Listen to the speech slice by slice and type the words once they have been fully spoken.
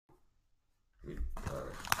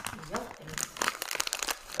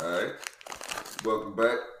Welcome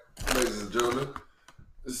back, ladies and gentlemen.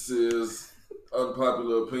 This is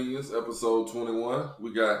Unpopular Opinions, episode 21.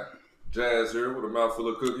 We got Jazz here with a mouthful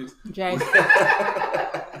of cookies. Jay.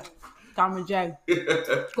 Call me Jay.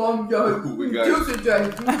 Call me Jay. Juicy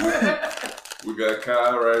Jay. We got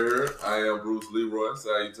Kyle right here. I am Bruce Leroy.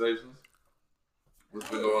 Salutations. What's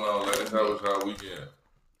been going on, ladies? How was y'all weekend?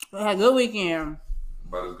 We had a good weekend.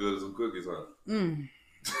 About as good as some cookies, huh?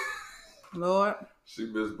 Lord. She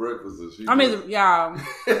missed breakfast. I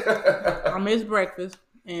miss breakfast.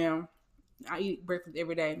 And I eat breakfast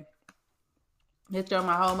every day. It's throw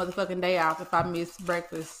my whole motherfucking day off if I miss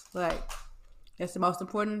breakfast. Like, it's the most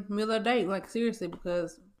important meal of the day. Like, seriously,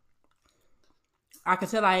 because I can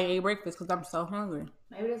tell I ain't ate breakfast because I'm so hungry.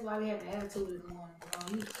 Maybe that's why we have an attitude in the morning. We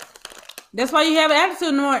don't eat. That's why you have an attitude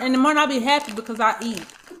in the morning. In the morning, I'll be happy because I eat.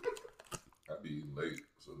 I be eating late,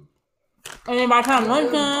 so. And then by the time lunch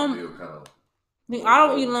comes, I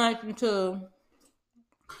don't eat lunch until.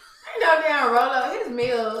 Ain't no damn roll up. His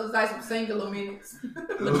meal is like some singular minutes.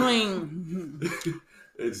 Between.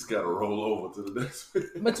 They just gotta roll over to the next.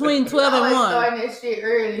 Between 12 and 1. Starting that shit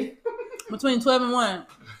early. Between 12 and 1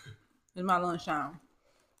 is my lunchtime.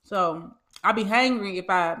 So I be hangry if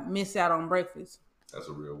I miss out on breakfast. That's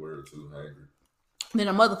a real word too, hangry. Then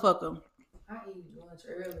a motherfucker. I eat lunch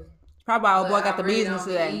early. Probably our boy got the business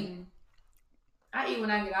today. Eating. I eat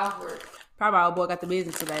when I get off work. Probably our boy got the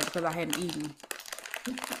business today because I hadn't eaten.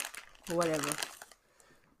 Or whatever.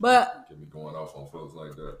 But Get me going off on folks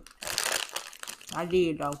like that. I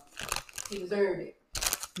did though. He deserved it.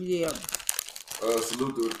 Yeah.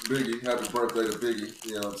 Salute to Biggie. Happy birthday to Biggie.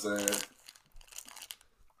 You know what I'm saying?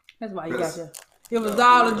 That's why you got you. It was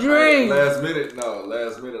all a dream. Last minute, I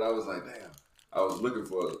was like, damn. I was looking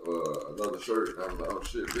for another shirt. And I was like, oh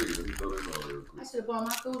shit, Biggie. Let me throw this on real quick. I should have bought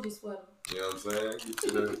my Coogee sweater. You know what I'm saying? Get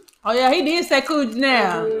you there. Oh yeah, he did say Coogee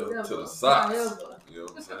down. To the socks. You know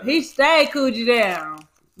what I'm saying? He stayed Coogee down.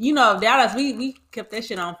 You know, Dallas, we kept that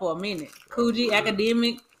shit on for a minute. Coogee,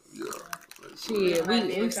 academic. Yeah. Shit,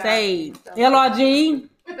 we stayed. LRG.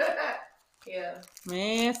 Yeah.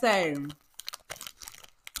 Man, same.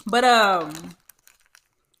 But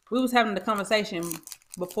we was having the conversation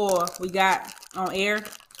before we got on air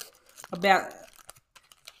about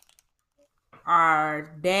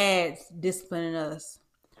our dads disciplining us.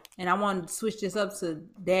 And I wanted to switch this up to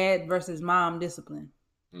dad versus mom discipline.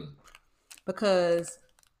 Because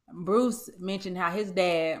Bruce mentioned how his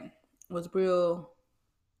dad was real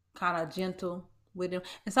kind of gentle with him.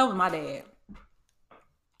 And so was my dad.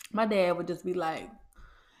 My dad would just be like,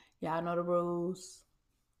 y'all know the rules.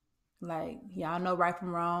 Like, y'all know right from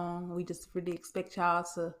wrong. We just really expect y'all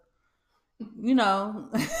to, you know,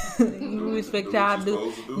 you respect y'all to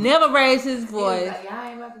do. Never raise his voice. Like, y'all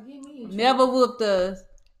ain't about to get me. Never whooped us.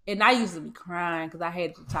 And I used to be crying because I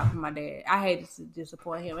hated to talk to my dad. I hated to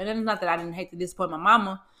disappoint him. And it's not that I didn't hate to disappoint my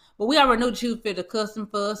mama, but we already knew she was fit to cuss and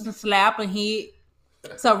fuss and slap and hit.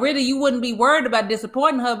 So really, you wouldn't be worried about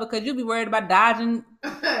disappointing her because you'd be worried about dodging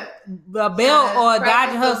a belt or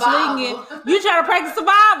dodging her swinging. You try to practice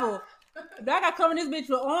survival. I got coming this bitch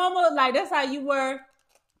with armor. Like, that's how you were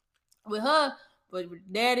with her. But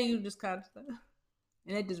with daddy, you just kind of stuff.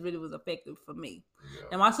 And that just really was effective for me. Yeah.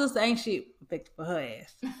 And my sister ain't shit effective for her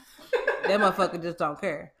ass. That motherfucker just don't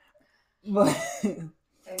care. But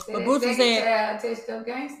Bruce was saying, I touched up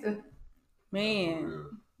gangster. Man.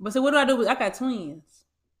 But so what do I do? I got twins.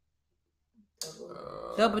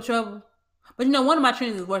 Double trouble. But you know, one of my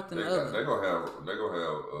twins is worse than the other. They gonna have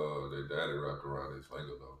their daddy wrapped around his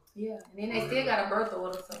finger though. Yeah, and then they still got a birth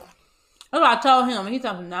order. So. That's what I told him. And he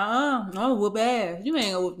told me, nah, no, whoop ass. You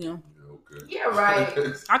ain't gonna whoop them. Okay. Yeah, right.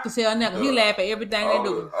 I can tell now. He laugh at everything they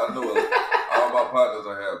do. I know all my partners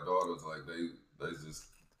I have daughters, like they just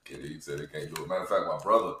can't. He said they can't do it. Matter of fact, my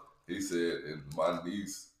brother, he said in my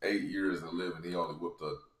niece 8 years of living, he only whooped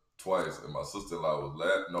her twice, and my sister-in-law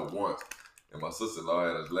was once. And my sister-in-law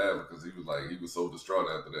had us laughing because he was so distraught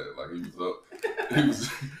after that. Like, he was up.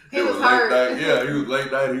 He was late night. Yeah, he was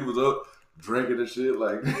late night. He was up drinking and shit.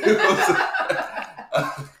 Like,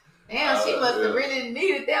 damn, she must have really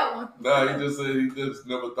needed that one. Nah, he just said he just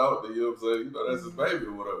never thought that, you know what I'm saying? You know, that's his baby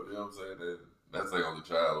or whatever, you know what I'm saying? And that's their only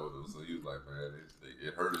child with him. So he was like, man,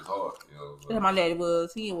 it hurt his heart, you know what I'm saying? That's my daddy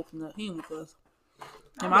was. He ain't with us.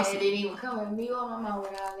 My dad didn't even come with me or my mom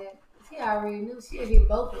with all that. He already knew she'd hit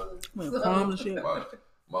both of us. My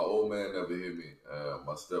old man never hit me.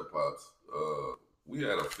 My step-pops, we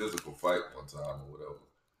had a physical fight one time or whatever.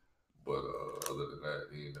 But other than that,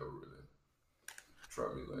 he ain't never really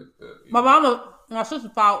tried me like that. My sister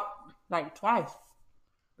fought like twice.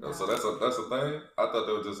 So that's a thing? I thought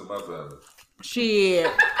that was just in my family.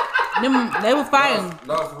 Shit. They were fighting.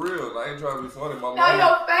 No, for real. I ain't trying to be funny. My No, mom.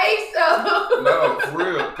 your face though. No, for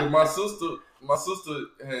real. Cause my sister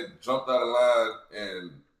had jumped out of line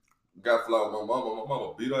and got flat with my mama. My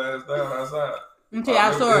mama beat her ass down outside. Okay,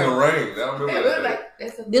 I saw in the it. rain. I remember that.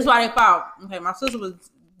 This is why they fought. Okay, my sister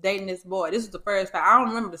was dating this boy. This is the first fight. I don't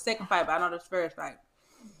remember the second fight, but I know this first fight.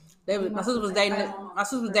 My sister was dating. My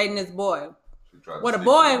sister was dating this boy. What a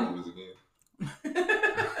boy.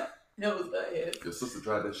 That was her. Your sister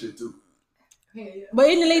tried that shit too. Yeah. But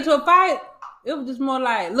it didn't lead to a fight. It was just more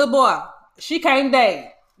like, little boy, she can't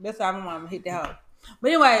date. That's how my mama hit that hoe. But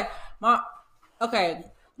anyway,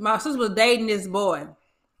 my sister was dating this boy.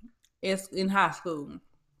 It's in high school.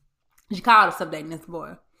 She called herself dating this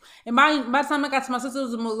boy. And by the time I got to my sister,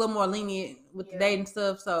 was a little more lenient with the dating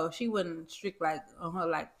stuff, so she wasn't strict like on her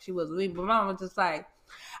like she was with me. But mama was just like,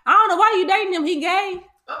 I don't know why you dating him. He gay.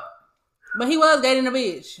 But he was dating a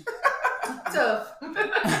bitch. Tough.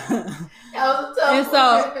 That was a tough and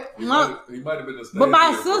so, he might have been a but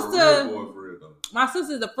my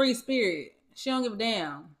sister's a free spirit. She don't give a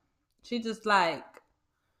damn. She just like,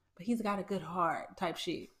 but he's got a good heart type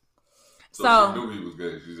shit. So she knew he was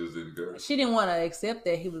gay. She just didn't care. She didn't want to accept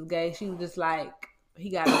that he was gay. She was just like, he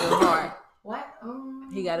got a good heart. What?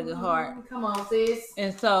 He got a good heart. Come on, sis.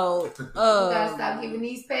 And so, you gotta stop giving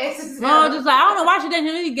these passes. Mom just like, I don't know why she dating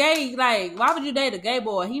him. He's gay. Like, why would you date a gay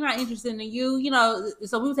boy? He not interested in you, you know.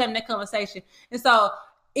 So we was having that conversation, and so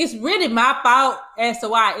it's really my fault as to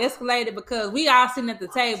why it escalated because we all sitting at the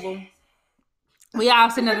table.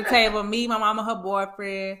 Me, my mama, her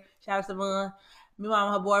boyfriend. Shout out to Savon. Me, my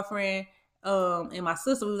mama, her boyfriend, and my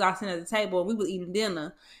sister. We was all sitting at the table. And we was eating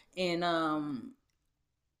dinner, and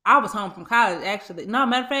I was home from college, actually. No,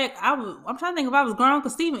 matter of fact, I'm trying to think if I was grown,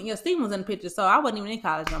 because Steven was in the picture, so I wasn't even in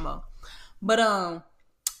college no more. But,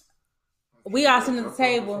 we all sitting at the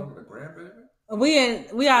table.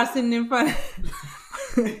 We all sitting in front of...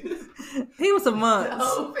 He was a month. The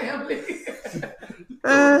whole family.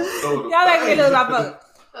 Y'all make me lose my fuck.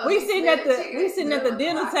 We sitting at the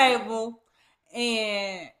dinner table,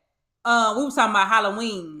 and we was talking about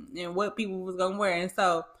Halloween and what people was gonna wear, and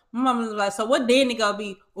so my mama was like, "So what Danny gonna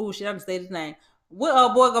be?" Oh shit, I'm gonna say his name. What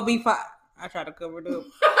old boy gonna be for? I tried to cover it up.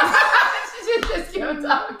 She just kept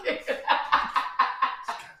talking.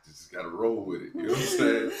 Just gotta roll with it. You know what I'm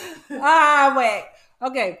saying? Wait.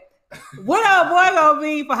 Okay. What old boy gonna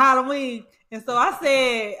be for Halloween? And so I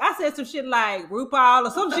said some shit like RuPaul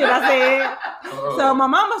or some shit. I said. So my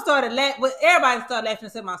mama started laughing. But everybody started laughing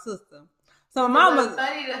except my sister. So my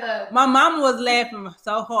mama was laughing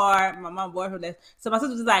so hard. My mama boyfriend laughed. So my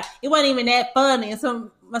sister was like, it wasn't even that funny. And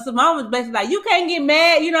so my mama was basically like, you can't get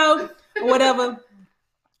mad, you know, or whatever.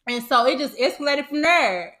 And so it just escalated from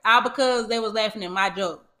there, all because they was laughing at my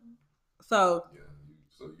joke. So yeah,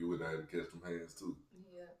 so you would have to catch some hands too.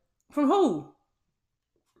 Yeah. From who?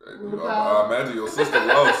 I imagine your sister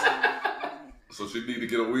lost. So she need to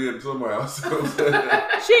get a win somewhere else. She ain't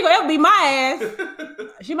gonna ever be my ass.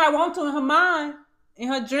 She might want to in her mind, in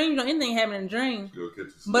her dreams, or anything happening in dreams.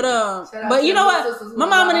 But you know what? My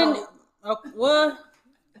mama didn't.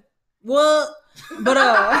 What? But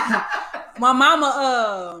my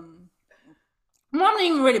mama didn't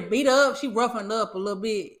even really beat her up. She roughened up a little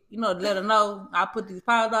bit, you know, to let her know I put these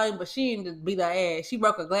powders on, but she didn't just beat her ass. She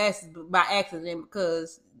broke her glasses by accident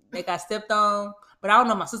because they got stepped on. But I don't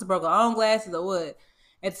know if my sister broke her own glasses or what.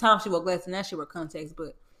 At the time she wore glasses, now she wore contacts,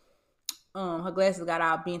 but her glasses got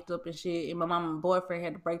all bent up and shit, and my mama and boyfriend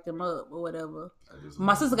had to break them up or whatever.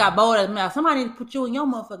 My sister got bold as mouth. Somebody need to put you in your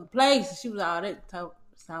motherfucking place. She was all that talking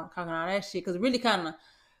all that shit, because it really kind of,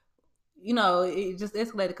 you know, it just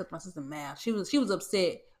escalated because my sister mad. She was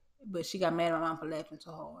upset, but she got mad at my mom for laughing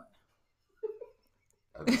so hard.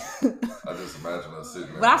 I just imagine her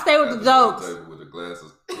sitting there. But I stay with the jokes. With the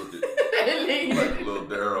glasses crooked, like little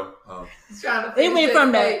Daryl.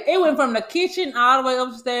 It went from the kitchen all the way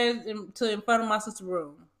upstairs to in front of my sister's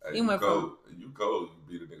room. Hey, you cold. You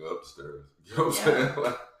beat a nigga upstairs. You know what I'm saying?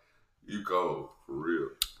 Like, you cold for real.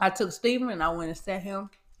 I took Steven and I went and sat him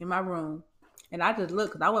in my room, and I just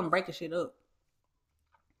looked because I wasn't breaking shit up.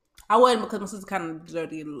 I wasn't, because my sister kind of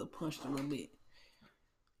deserved to get a little punched a little bit,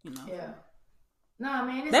 you know. Yeah. Nah,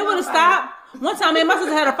 man. They would have stopped. One time, man, my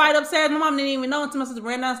sister had a fight upstairs. My mom didn't even know until my sister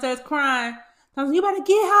ran downstairs crying. I was like, you better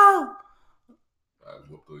get her. I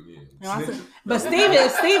whooped her again. But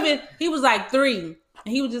Steven, he was like 3.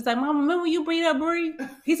 And he was just like, Mama, remember when you beat up Bree?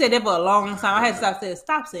 He said that for a long time. I had to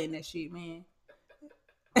stop saying that shit, man.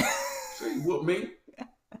 She whooped me.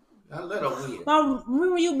 I let her win. Mom,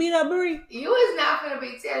 remember when you beat up Bree? You is not going to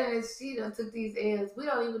be telling us she done took these L's. We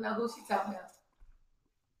don't even know who she talking about.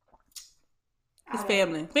 It's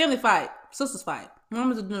family. Family fight. Sisters fight.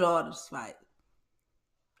 Mama's a daughters fight.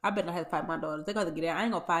 I bet I have to fight my daughters. They got to get out. I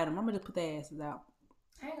ain't gonna fight them. I'm gonna just put their asses out.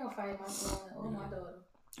 I ain't gonna fight my son or my daughter.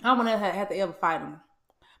 I don't want to have to ever fight them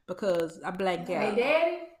because I blank out. Hey,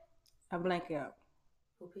 daddy. I blank out.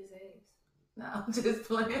 Whoop his ass. No, I'm just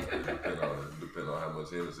playing. Depending on how much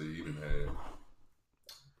Hennessy you even had.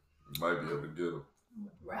 You might be able to get him.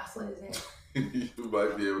 Wrestle his ass. You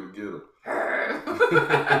might be able to get him.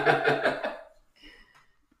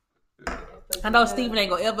 I know Steven ain't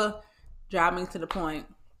gonna ever drive me to the point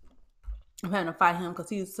of having to fight him because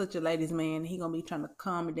he's such a ladies' man. He gonna be trying to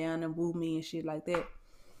calm me down and woo me and shit like that.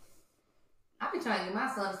 I be trying to get my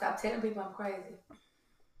son to stop telling people I'm crazy.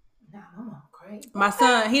 Nah, I'm crazy. My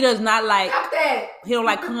son, he does not like. Stop that. He don't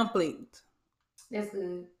like conflict. That's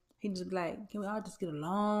good. He just be like, can we all just get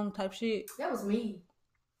along type shit? That was me.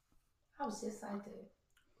 I was just like that.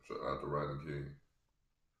 Shout out to Rodney King.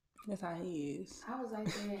 That's how he is. I was like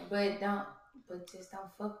that, but just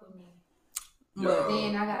don't fuck with me. Yeah, But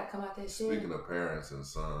then I gotta come out that shit. Speaking of parents and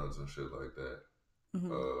sons and shit like that,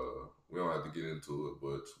 we don't have to get into it,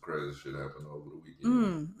 but some crazy shit happened over the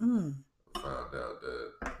weekend. I found out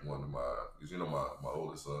that one of my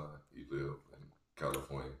oldest son, he lived in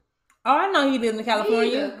California. Oh, I know he lived in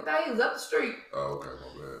California. I thought he was up the street. Oh, okay,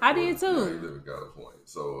 my bad. I did too. Yeah, he lived in California.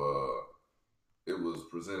 So it was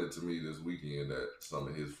presented to me this weekend that some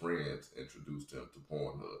of his friends introduced him to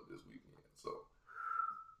Pornhub this weekend. So,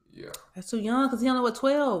 yeah. That's too young because he only was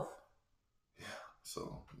 12. Yeah.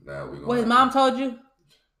 So now we're going to... What, his mom told you?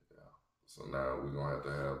 Yeah. So now we're going to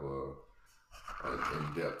have an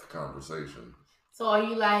in-depth conversation. So are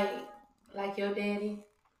you like your daddy?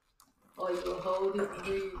 Or you a whole different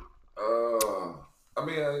breed? I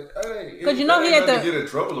mean, because you know he had to get in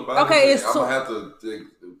trouble about it. Okay, I'm gonna have to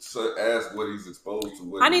ask what he's exposed to.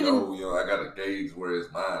 What I need to, I got to gauge where his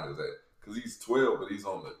mind is at because he's 12, but he's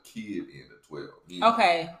on the kid end of 12.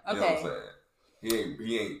 Okay. You know what I'm saying?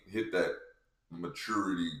 He ain't hit that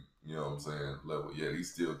maturity. You know what I'm saying? Level yet.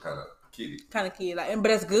 He's still kind of kid, like, but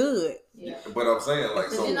that's good. Yeah. But I'm saying like,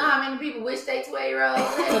 so you know how many people wish they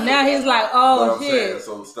 12-year-olds? So now he's like, oh shit. Saying,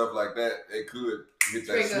 so stuff like that, it could hit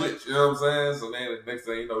that switch. You know what I'm saying? So then the next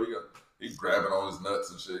thing you know, he's grabbing on his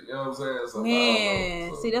nuts and shit. You know what I'm saying? So,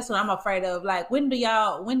 man, see, that's what I'm afraid of. Like, when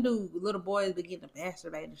do little boys begin to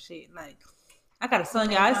masturbate and shit? Like, I got a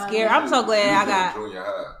son, y'all. It's scary. I'm so glad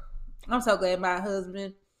I'm so glad my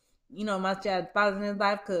husband, my child father's in his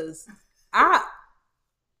life because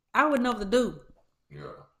I wouldn't know what to do.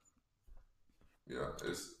 Yeah,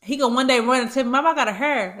 he gonna one day run and tell me, Mom, I got a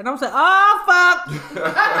hair. And I'm saying, oh, fuck.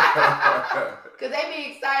 Because they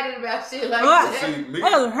be excited about shit like that. See, me,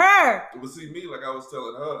 that was her. But see, me, like I was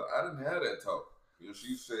telling her, I didn't have that talk.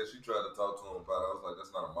 She said she tried to talk to him about it. I was like,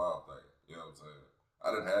 that's not a mom thing. You know what I'm saying?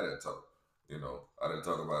 I didn't have that talk. I didn't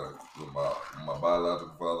talk about it with my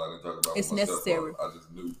biological father. I didn't talk about it it's with my necessary. stepfather. I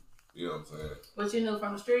just knew. You know what I'm saying? What you knew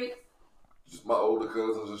from the street? Just my older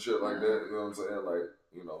cousins and shit like that. You know what I'm saying? Like,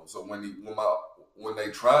 so when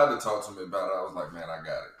they tried to talk to me about it, I was like, man, I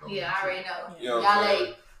got it. I already know. You know y'all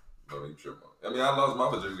late. No, you tripping. I mean, I lost my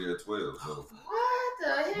virginity at 12. So what the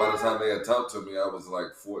hell? By the time they had talked to me, I was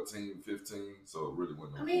like 14, 15. So it really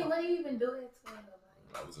wasn't. I mean, what do you even do at 12?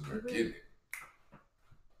 I was in there getting it.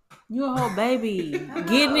 You a whole baby.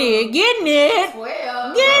 Getting it.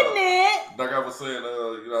 12. Getting it. Like I was saying,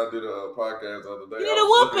 I did a podcast the other day. You need a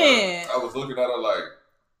whooping. I was looking at her like,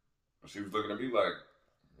 she was looking at me like,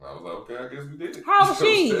 I was like, okay, I guess we did it. How old was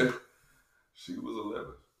she? She was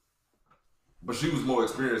 11. But she was more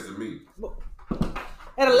experienced than me.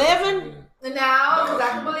 At 11? No, because I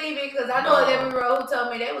can believe it, because I know an 11-year-old who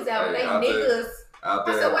told me they was out with they niggas. Out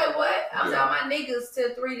there, I said, wait, what? I was out my niggas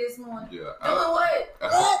till 3 this morning. Yeah. Doing what?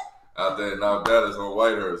 Out there in North Dallas on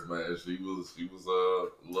Whitehurst, man. She was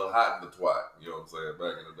a little hot in the twat. You know what I'm saying?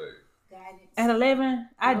 Back in the day. At 11,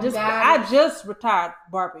 I just retired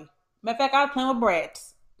Barbie. Matter of fact, I was playing with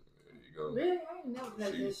Bratz. There you go. Really? I ain't never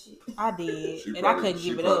played that shit. I did, and I couldn't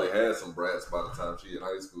give it up. She probably had some Bratz by the time she in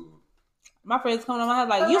high school. My friends coming on my house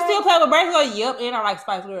like, you still play with Bratz? I go, yep, and I like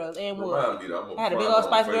Spice Girls. And what? I had a big old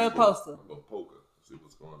Spice Girl poster. I'm going to poke her, see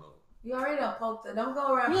what's going on. You already done poked her. Don't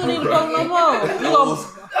go around. You don't need to poke no more. You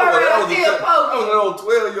I was an old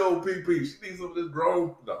 12-year-old PP. She needs some of this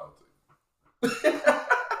grown. No,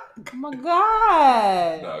 oh my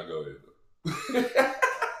God. Nah, go ahead.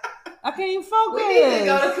 I can't even focus. We need to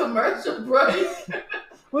go to commercial break.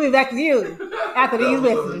 We'll be back to you after these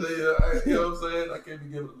messages. You know what I'm saying? I can't be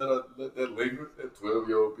giving let that linger. That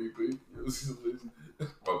 12-year-old PP. My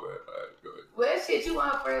bad. All right, go ahead. Well, shit, you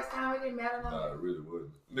want first time? It didn't matter. Nah, it really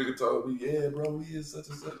wasn't. Nigga told me, yeah, bro, we is such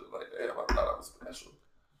and such. Like, damn, I thought I was special.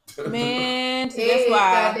 Man, see, that's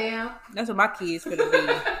why. Goddamn. That's what my kids finna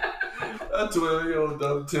be. A 12-year-old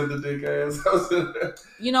dumb tender dick ass.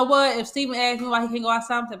 You know what? If Steven asked me why he can't go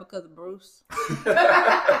outside, I'm saying because of Bruce.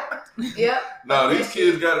 Yep. No, these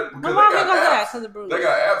kids got it because Why they can't go got outside? apps. Because of Bruce. They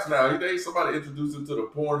got apps now. Somebody introduced him to the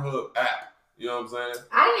Pornhub app. You know what I'm saying?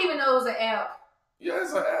 I didn't even know it was an app. Yeah,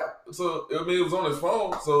 it's an app. So I mean, it was on his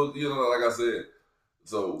phone. So you know, like I said,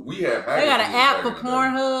 so we had. They got an app for back in the day.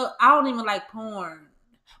 Pornhub. I don't even like porn.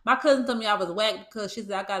 My cousin told me I was whack because she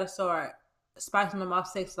said I gotta start spicing up my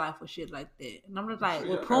sex life or shit like that. And I'm just like, Shit,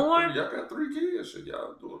 with y'all porn, y'all got 3 kids. Shit,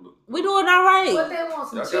 y'all doing the. we doing all right. What they want?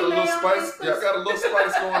 Some Y'all got a little spice. Y'all got a little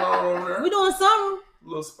spice going on over there. We doing something. A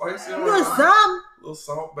little spicy. We around. doing something. Little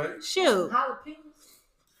salt bait. Shoot. Jalapenos.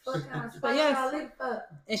 What kind of spice Yes. y'all live for?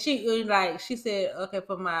 And she said, okay,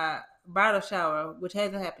 for my bridal shower, which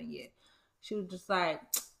hasn't happened yet, she was just like,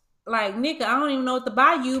 Nika, I don't even know what to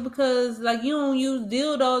buy you because like you don't use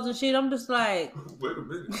dildos and shit. I'm just like, Wait a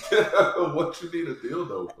minute. What you need a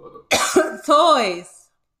dildo for? Though? toys.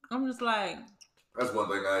 I'm just like, That's one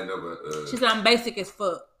thing I ain't never. she said I'm basic as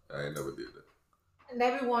fuck. I ain't never did that. And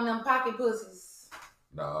they be one of them pocket pussies.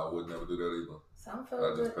 Nah, I would never do that either. Some I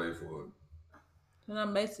folks just do. pay for it. And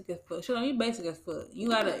I'm basic as fuck. Should you basic as fuck? You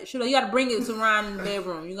gotta bring it to Ryan in the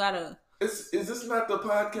bedroom. You gotta. Is this not the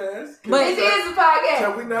podcast? But- This is a podcast.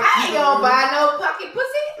 Can we not I keep ain't it gonna real? buy no pocket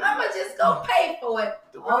pussy. I'ma just go pay for it.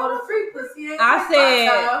 All the free pussy. Ain't I free said-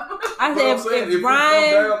 my time. I But I'm said saying, if if Ryan.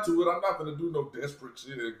 it come down to it, I'm not gonna do no desperate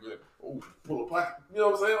shit. And, pull a pocket. You know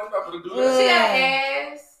what I'm saying? I'm not gonna do that. She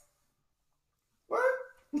got ass. What?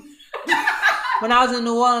 When I was in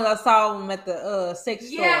New Orleans, I saw them at the sex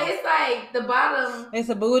store. Yeah, it's like the bottom. It's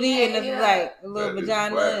a booty and it's Yeah. like a little That is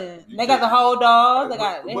vagina. whack. And You they got the can't- whole dog. They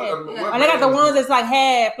What they man got the is- ones that's like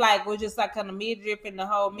half, like was just like kind of midriff in the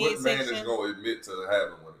whole What man is midsection. gonna admit to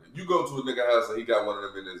having one? You go to a nigga house and he got one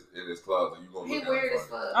of them in his closet. You gonna He look weird at as him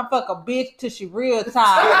fuck. I fuck a bitch till she real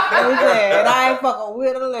tired. You know what I'm saying? And I ain't fucking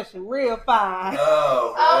with her unless she real fine.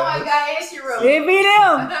 Oh, Oh my man. god, and she wrote. It be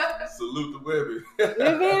them. Salute the Webby.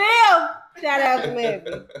 It be them. Shout out to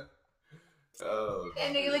Levy. Oh,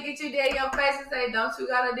 And nigga look at you dead in your face and say, "Don't you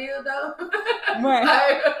got a dildo?"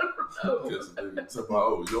 Right. just a nigga tip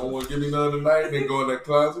out, you don't want to give me none tonight? And then go in that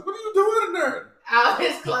closet. What are you doing in there? All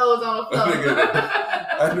his clothes on the floor.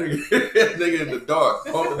 That nigga in the dark,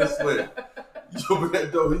 pumping his sweat. You open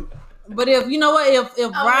that door. But if you know what, if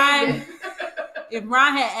Oh, Ryan man. if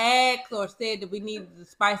Ryan had asked or said that we needed to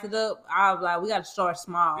spice it up, I was like, we got to start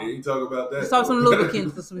small. He ain't talking about that. Start some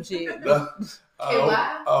lubricants or some shit.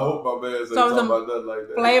 I hope my man said Start something some about nothing like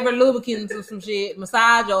that. Flavored lubricants or some shit.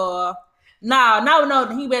 Massage oil. No,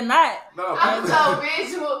 he better not. No, I'm so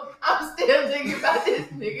visual. I'm still thinking about this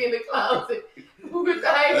nigga in the closet with the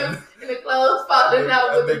hangers and the clothes falling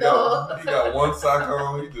out with the door. He got one sock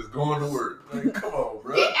on. He just going to work. Like, come on,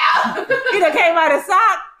 bro. Get out. He done came out of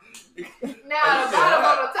sock. Now the bottom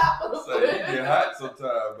on the top of the So you foot. get hot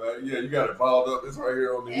sometimes, man. Yeah, you got it balled up. It's right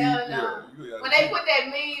here on the Hell heat. no. Yeah, you gotta- When they put that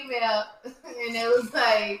meme out, and it was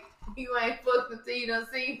like, you ain't fucked until you done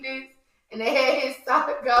seen this, and they had his sock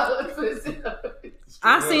on the pussy.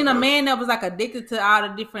 I seen a man that was like addicted to all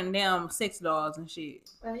the different damn sex dolls and shit.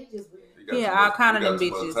 Well, he just weird. He got Yeah, too all much- kind of he got them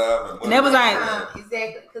too much bitches. time and money. And that was like-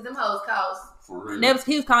 Exactly, because them hoes cost. For real.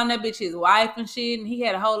 He was calling that bitch his wife and shit, and he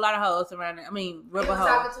had a whole lot of hoes around it. I mean, He rubber was hoes.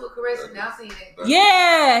 talking to a Caressa, now I seen it. That-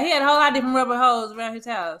 Yeah, he had a whole lot of different rubber hoes around his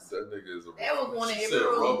house. That nigga is a. That was one in She every said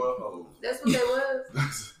room. rubber hose. That's what that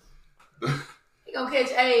was. He gonna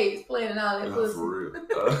catch AIDS playing all that Yeah, pussy. for real.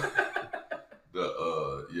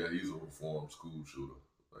 Yeah, he's a reformed school shooter.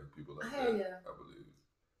 Like people like Hell that. yeah. I believe.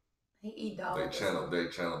 He eat dogs. They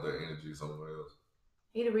channel their energy somewhere else.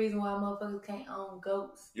 He the reason why motherfuckers can't own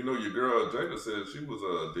goats. You know, your girl Jada said she was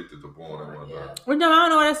addicted to porn at one Yeah. time. Well, no, I don't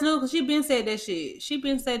know why that's new because she been said that shit. She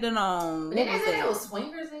been said that on. But then what they was said that? it was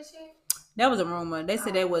swingers and shit. That was a rumor. They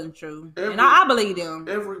said that wasn't true, Every- and I believe them.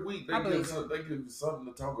 Every week I they believe give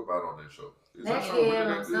something to talk about on that show. Is They that show really had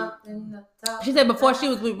that on good? something to talk She said before she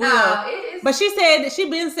was with Real, Nah, it is. but she said that she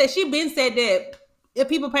been said that if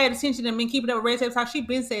people paid attention and been keeping up with Red Tape Talk, she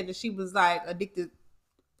been said that she was like addicted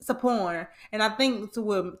to porn, and I think to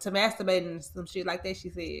masturbating and some shit like that. She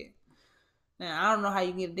said. Now I don't know how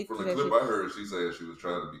you get addicted From to the that clip shit. I heard, she said she was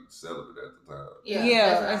trying to be celibate at the time.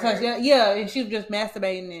 Yeah, that's what I heard. and she was just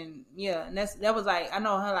masturbating and and that was like I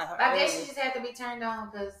know her like her. I guess age. she just had to be turned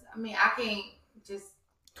on because I mean I can't just.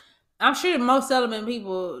 I'm sure most celibate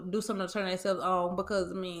people do something to turn themselves on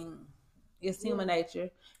because I mean it's human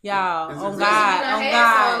nature. Y'all, Is it on just- God, Especially on when you done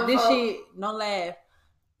God, had this some shit, don't laugh.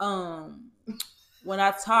 When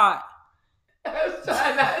I taught I was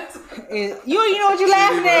trying not to. You know what you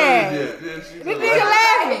laughing at? This nigga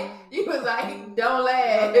laughing. You was like, don't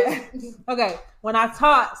laugh. Okay, when I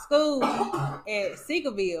taught school at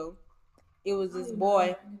Seekerville, it was this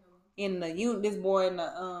boy in the unit. This boy in the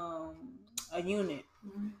a unit,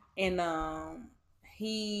 and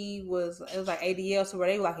it was like ADL, so where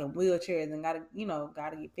they were like in wheelchairs and gotta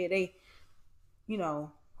get fit. They,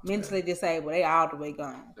 mentally disabled. They all the way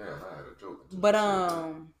gone. Damn, I had a joke. But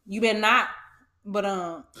you better not. But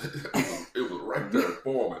it was right there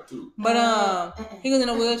for me too. But he was in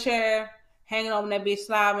a wheelchair, hanging over that bitch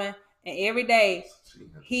slobbing, and every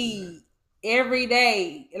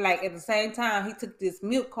day, like at the same time, he took this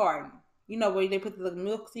milk carton. You know where they put the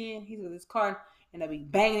milks in? He took this carton and they be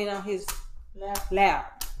banging it on his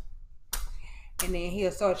lap. And then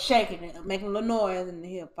he'll start shaking it, making a little noise, and then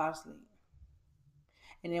he'll fall asleep.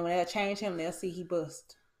 And then when they'll change him, they'll see he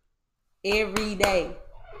bust. Every day.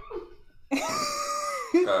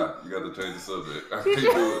 You got to change the subject. I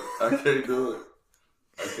can't do it.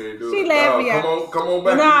 She laughing at me. Come on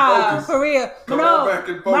back and focus. For real. Come on back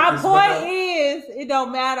and focus. My point is, it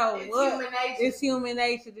don't matter what. Human nature. It's human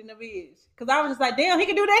nature in the bitch. Because I was just like, damn, he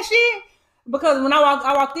can do that shit? Because when I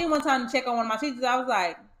walked in one time to check on one of my teachers, I was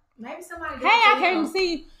like, maybe somebody. Hey, I can't even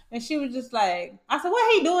see you. And she was just like, I said,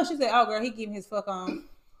 what he doing? She said, oh, girl, he getting his fuck on.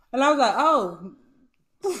 And I was like, oh.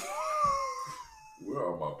 Where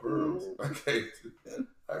are my pearls? I can't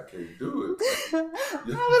do it. I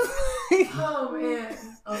was like, oh man.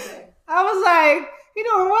 Okay. I was like, you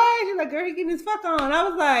know what? She's like, girl, he getting his fuck on. I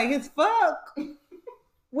was like, his fuck?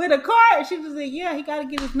 With a cart? She was like, yeah, he got to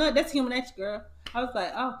get his nut. That's human nature, girl. I was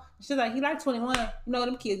like, oh. She's like, he like 21. You know,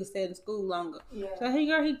 them kids can stay in school longer. Yeah. So, hey,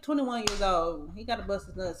 girl, he 21 years old. He got to bust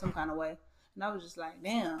his nut some kind of way. And I was just like,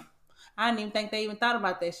 damn. I didn't even think they even thought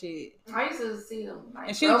about that shit. I used to see them. Like,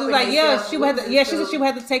 and she was just like, yeah, she would have to, she said she would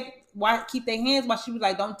have to keep their hands, while she was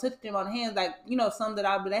like, don't touch them on the hands. Like, some that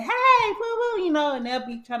I'll be like, hey, boo boo, and they'll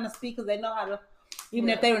be trying to speak because they know how to, even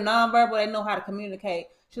if they were nonverbal, they know how to communicate.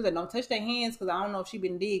 She was like, don't touch their hands because I don't know if she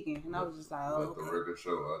been digging. And I was just like, oh. Let the record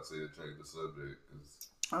show, I'd say change the subject.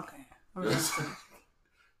 Okay.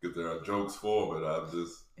 Because there are jokes for it. I'm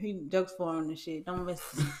just. He jokes for him and shit.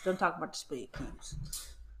 Don't talk about the spit, kids.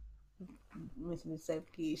 Missing the safe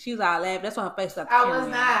kids. She was all laughing. That's why her face I was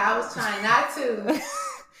not. I was trying not to.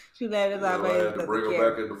 She laughed at our face. I had to bring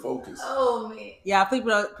her back into focus. Oh man. Yeah,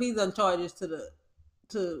 please don't charge us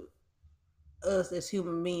to us as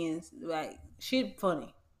human beings. Like, shit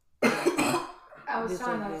funny. I was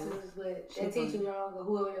trying not to, but that teacher wrong or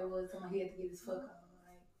whoever it was, he had to get his fuck on.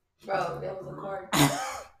 Like, bro, that was a card.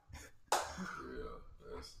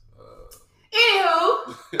 Anywho,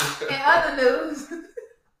 in other news.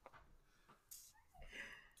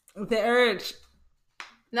 The urge.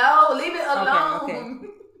 No, leave it alone.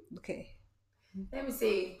 Okay. Let me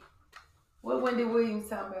see. What Wendy Williams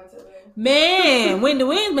talking about today? Man, Wendy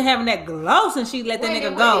Williams been having that glow since she let that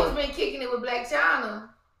nigga go. Wendy Williams been kicking it with Blac Chyna.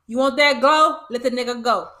 You want that glow? Let the nigga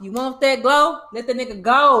go. You want that glow? Let the nigga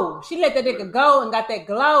go. She let that nigga go and got that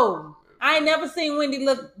glow. I ain't never seen Wendy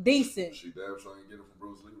look decent. She damn sure ain't get it from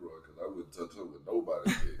Bruce Leroy because I wouldn't touch her with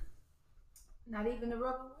nobody. Not even the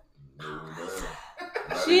rubber one? No,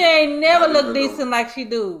 she ain't never looked decent like she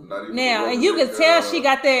do now. And you can tell she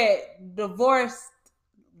got that divorced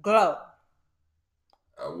glow.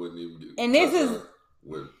 I wouldn't even get and this is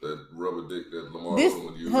with that rubber dick that Lamar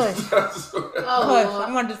would use. Hush.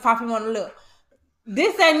 I'm gonna just pop him on the lip.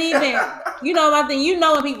 This ain't even, my thing.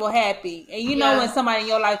 When people happy, and know when somebody in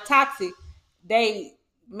your life toxic, they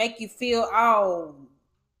make you feel, I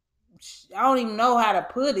don't even know how to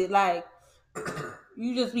put it. Like,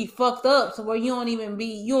 you just be fucked up, so where you don't even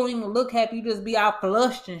look happy. You just be all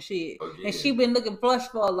flushed and shit. Again. And she been looking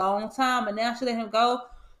flushed for a long time, and now she let him go.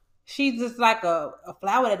 She's just like a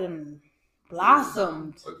flower that done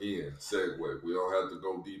blossomed. Again, segue. We don't have to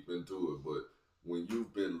go deep into it, but when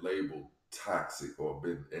you've been labeled toxic or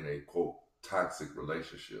been in a quote toxic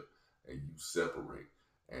relationship and you separate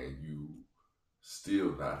and you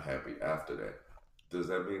still not happy after that, does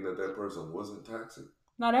that mean that person wasn't toxic?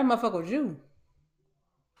 No, that motherfucker was you.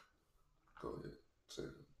 Go ahead. Say it.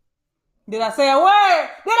 Did I say a word?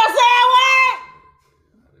 Did I say a word?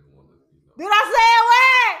 I didn't want to, Did I say a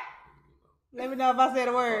word? Let me know if I said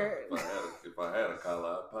a word. If I had a collar,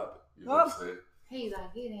 I'd pop it. You know what I'm saying? He's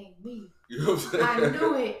like, it ain't me. You know what I'm saying? I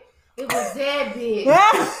knew it. It was that bitch.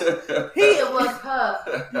 It was her.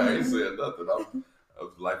 I ain't saying nothing. I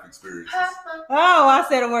was life experiences. Oh, I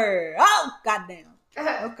said a word. Oh, goddamn.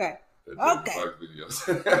 Okay. Okay.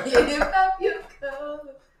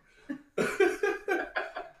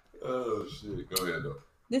 Oh shit! Go ahead though.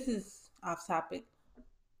 This is off topic,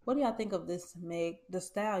 What do y'all think of this Meg the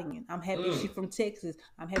Stallion? I'm happy she from Texas.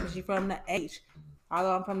 I'm happy she from the H.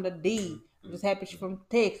 Although I'm from the D. I'm just happy she from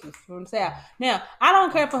Texas, from the South. Now, I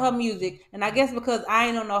don't care for her music, and I guess because I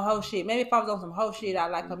ain't on no hoe shit. Maybe if I was on some hoe shit, I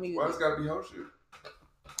like her music. Why it's gotta be hoe shit?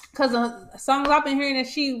 Because the songs I've been hearing that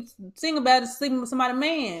she sing about is sleeping with somebody's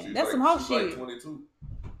man. That's some hoe shit. Like 22.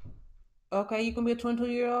 Okay, you can be a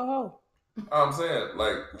 22-year-old hoe. I'm saying,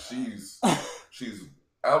 like, she's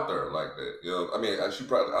out there like that. You know, I mean, she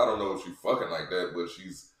probably, I don't know if she fucking like that, but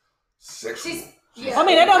she's sexual. Yeah. I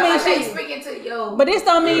mean, that don't mean she's speaking to your. But this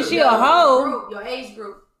don't mean she a hoe. Group, your age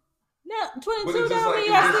group. No, 22 don't mean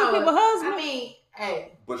you got sleep with husband. I mean,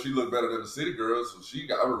 hey. But she look better than the city girls, so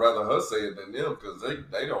I would rather her say it than them because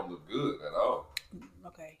they don't look good at all.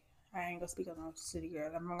 Okay. I ain't gonna speak on no city girl.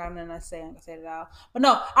 I'm not gonna say. I ain't gonna say it at all. But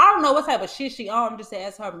no, I don't know what type of shit she on. I'm just saying,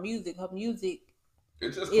 as her music.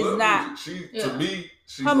 It's just is not. To me,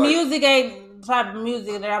 she's her music ain't the type of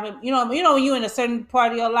music that I mean. You know, when you in a certain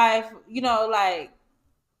part of your life, you know, like.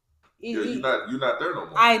 You're not there no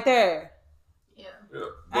more. I ain't there. Yeah.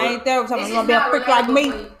 I ain't there with someone who's gonna be a freak like me.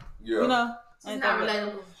 Yeah. You know, it's not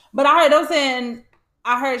relatable. But I heard them saying.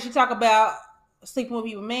 I heard she talk about sleeping with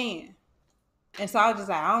people's men. And so I was just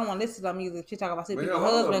like, I don't want to listen to her music. She talk about sleeping with her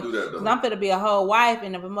husband. Because I'm finna be a whole wife,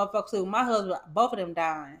 and if a motherfucker sleep with my husband, both of them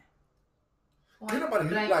dying. Ain't nobody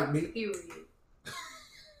hit like me. Period.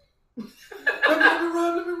 Let me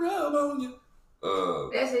rub on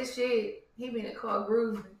you. That's his shit. He been in the car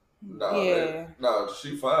grooving. No,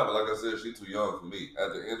 she fine, but like I said, she too young for me.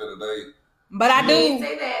 At the end of the day. But I do.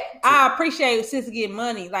 Say that. I appreciate sis getting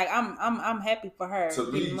money. Like I'm happy for her.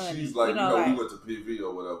 To me, money. she's like, like, we went to PV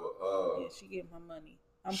or whatever. Yeah, she getting my money.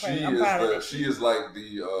 She is like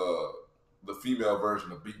the female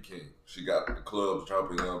version of Beat King. She got the clubs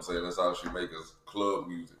jumping. You know what I'm saying? That's how she makes us club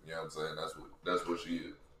music. You know what I'm saying? That's what she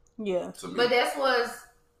is. Yeah. To me. But that's what's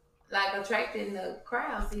like attracting the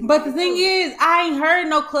crowd. But the thing is, I ain't heard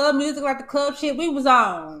no club music like the club shit we was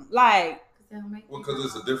on. Like. Well, because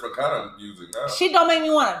it's a different kind of music now. She don't make me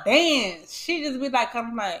want to dance. She just be like, kind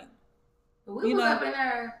of like. We was up in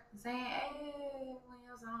there saying, "Hey, when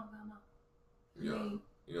your song come up." Yeah,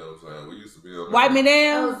 you know what I'm saying. We used to be up. Wipe me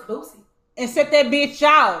down. That was Boosie. And set that bitch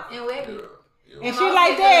out. And Webby. Yeah. And she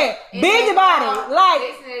like that. Busybody. Like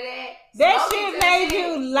that shit made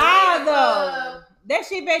you lie though. That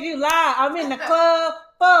shit made you lie. I'm in the club,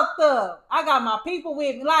 fucked up. I got my people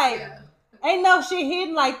with me. Like, ain't no shit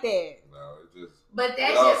hidden like that. But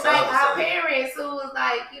that's just like our parents who was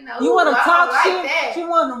like, you know, you want to talk like shit? That. You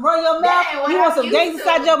want to run your mouth? You want some gangs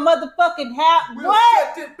inside your motherfucking house?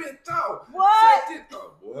 What? Set this bitch out. What? Set this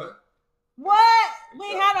out. What? We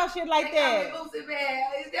ain't had no shit like that.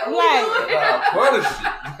 Is that what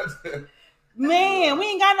we doing? Man, we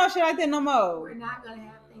ain't got no shit like that no more. We're not gonna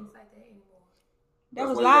have things like that anymore. That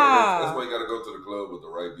was live. That's why you gotta go to the club with the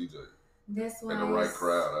right DJ. That's why. And the right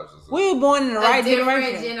crowd. We were born in the right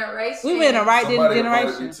generation. We were in the right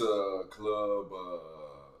generation. Somebody to Club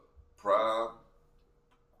Prime,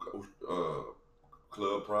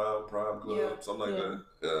 Club Prime, something like that.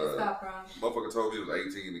 Motherfucker told me it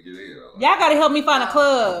was 18 to get in. Y'all gotta help me find a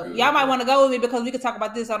club. Y'all might want to go with me because we could talk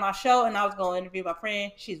about this on our show. And I was gonna interview my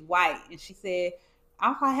friend. She's white, and she said,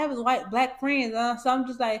 "All I have is black friends." So I'm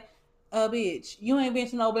just like, bitch, you ain't been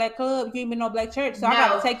to no black club, you ain't been to no black church, so I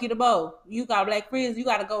gotta take you to both. You got black friends, you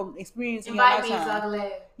gotta go experience in your lifetime. Invite me so I can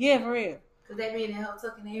laugh. Yeah, for real. Cause that mean that her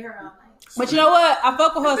tucking their hair all night. But you know what? I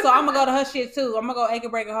fuck with her, so I'm gonna go to her shit too. I'm gonna go Acre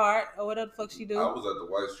Breaker Heart or whatever the fuck she do. I was at the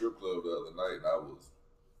White Strip Club the other night, and I was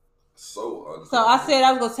so uncomfortable. So I said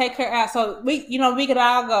I was gonna take her out. So we could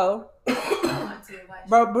all go.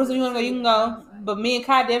 Bro, Bruce, you wanna go? You can go. But me and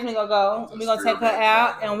Kai definitely gonna go. We gonna take her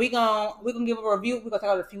out, and we gonna give a review. We gonna take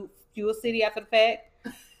her to Fuel City after the fact.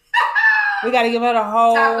 We gotta give her the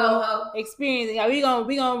whole experience. We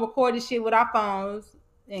gonna record this shit with our phones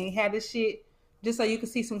and have this shit just so you can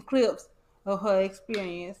see some clips of her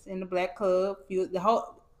experience in the black club.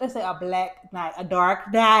 Let's say a black night, a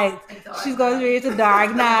dark night. She's gonna experience a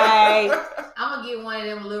dark night. I'm gonna get one of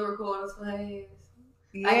them little recorders for her ass.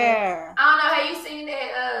 Yeah. I don't know. Have you seen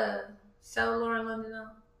that show Lauren London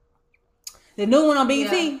on? The new one on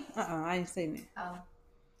BET? Yeah. I ain't seen it. Oh.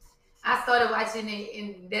 I started watching it,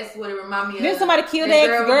 and that's what it reminded me of. Didn't somebody kill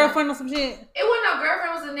their ex-girlfriend or some shit? It wasn't no girlfriend.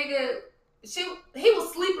 It was a nigga. He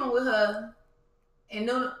was sleeping with her, and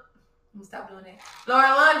I'm gonna stop doing that. Lauren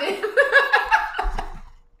London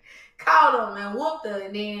called him and whooped her,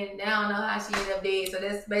 and then I don't know how she ended up dead. So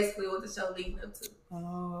that's basically what the show leading up to.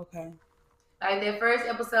 Oh, okay. Like that first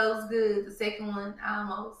episode was good. The second one, I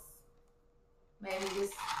almost maybe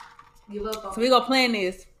just give up on. So we gonna plan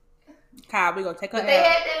this. Kyle, we gonna take her out. They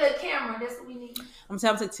had that little camera. That's what we need. I'm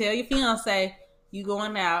saying to tell your fiance you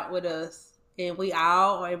going out with us, and we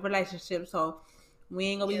all are in relationships, so we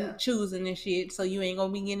ain't gonna be choosing and shit. So you ain't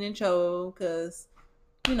gonna be getting in trouble, cause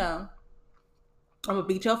you know I'm gonna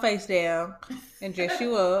beat your face down and dress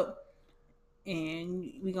you up,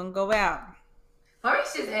 and we gonna go out.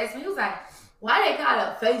 Maurice just asked me, he was like, why they call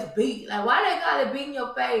it a face beat? Like, why they call it beating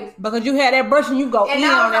your face? Because you had that brush and you go And in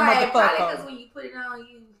I on was that like, probably motherfucker. because when you put it on,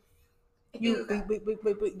 you You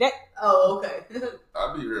that. Oh, okay.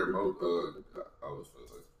 I be hearing more.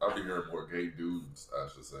 I be hearing more gay dudes, I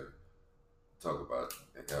should say, talk about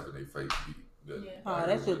having their face beat. Oh,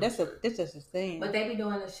 that's just a thing. But they be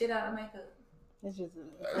doing the shit out of makeup. That's just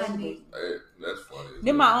that's funny.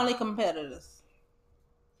 They're my only competitors.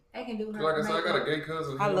 They can do her. Like I said, I got a gay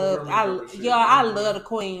cousin. I love the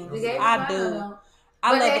queens. I do.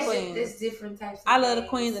 I love the queens. There's different types. I love the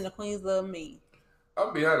queens, and the queens love me.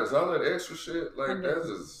 I'll be honest, all that extra shit, like that's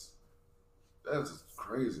just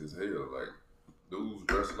crazy as hell. Like dudes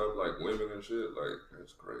dressing up like women and shit, like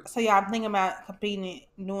that's crazy. So yeah, I'm thinking about competing,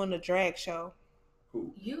 doing a drag show.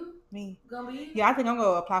 Who? You? Me? Gonna be? Yeah, I think I'm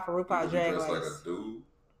gonna apply for RuPaul's Drag Race. Like a dude?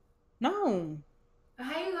 No.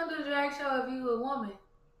 How you gonna do the drag show if you a woman?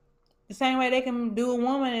 The same way they can do a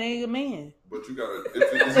woman and they a man. But you gotta.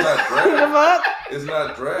 It's not drag. It's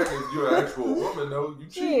not drag if you're an actual woman, though. You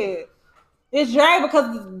cheat. Yeah. It's drag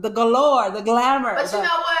because the galore, the glamour. But you know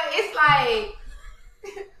what? It's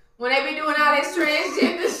like when they be doing all this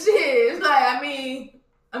transgender shit. It's like, I mean,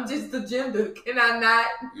 I'm just the gender. Can I not?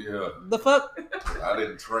 Yeah. The fuck? I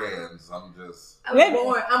didn't trans. I'm just. I'm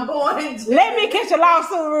born. Let me catch a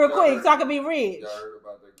lawsuit real quick so I can be rich. Y'all heard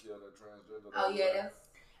about that kill that transgender? Oh yeah.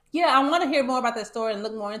 Yeah, I want to hear more about that story and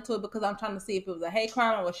look more into it because I'm trying to see if it was a hate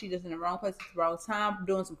crime or was she just in the wrong place at the wrong time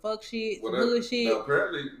doing some fuck shit, some hood shit. Now,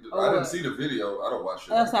 apparently, I didn't see the video. I don't watch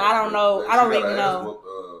it. I don't know. I don't really know.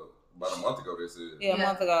 About a month ago, they said. Yeah, a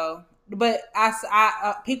month ago. But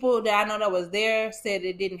people that I know that was there said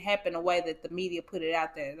it didn't happen the way that the media put it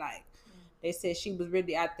out there. Like they said she was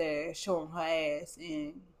really out there showing her ass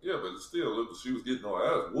and. Yeah, but still, she was getting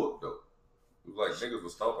her ass whooped though. It was like niggas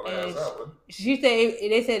was stomping her ass out. Wasn't it? She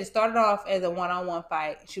said they said it started off as a 1-on-1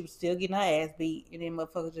 fight. She was still getting her ass beat, and then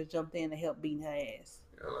motherfuckers just jumped in to help beating her ass.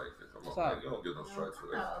 Yeah, like come on, man, you don't get no strikes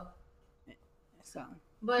for that. So.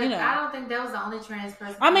 But I don't think that was the only trans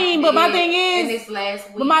person. I mean, but my thing is, in this last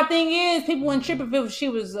week. But my thing is, people wouldn't trip if she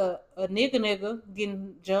was a nigga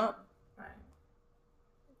getting jumped. Right.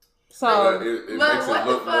 So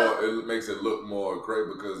it makes it look more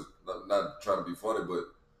great because not trying to be funny, but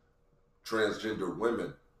transgender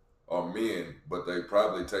women are men, but they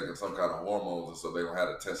probably taking some kind of hormones, and so they don't have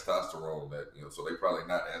the testosterone that so they probably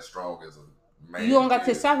not as strong as a man. You don't got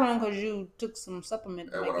testosterone because you took some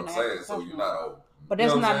supplement. That's what I'm saying. So you're not old. But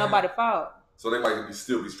that's not nobody's fault. So they might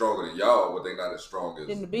still be stronger than y'all, but they not as strong as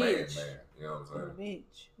in the bitch. Man. You know what I'm saying? In the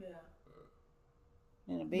bitch. Yeah.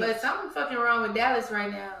 In the bitch. But something fucking wrong with Dallas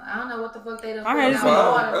right now. I don't know what the fuck they done. That's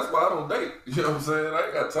why I don't date. You know what I'm saying? I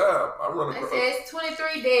ain't got time. I run across. It says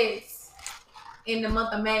 23 deaths in the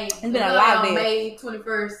month of May. It's been a lot of deaths. May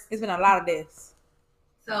 21st. It's been a lot of deaths.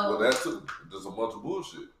 So. Well, that's just a bunch of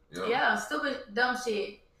bullshit. You know? Yeah, stupid, dumb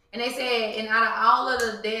shit. And they said, and out of all of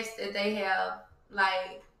the deaths that they have,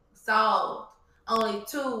 like, solved, only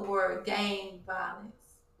 2 were gang violence.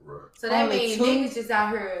 Right. So that means niggas just out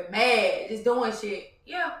here mad, just doing shit.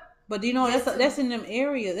 Yeah. But you know, that's in them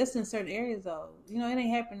areas. That's in certain areas, though. You know, it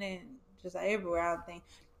ain't happening just everywhere, I don't think.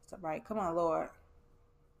 So, right. Come on, Lord.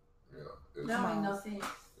 Yeah. That makes no sense.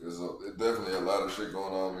 There's definitely a lot of shit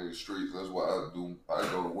going on in the streets. That's why I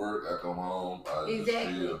go to work, I come home, I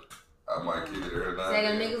might kick it every night. Say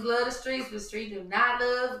them niggas love the streets, but the streets do not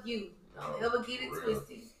love you. Don't ever get it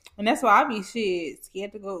twisted. And that's why I be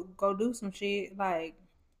scared to go do some shit. Like,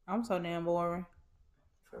 I'm so damn boring.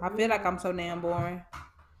 I feel like I'm so damn boring.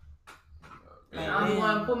 I don't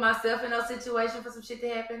want to put myself in a situation for some shit to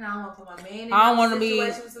happen. I don't want to put my man in I don't want to be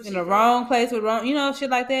in the wrong place with wrong, shit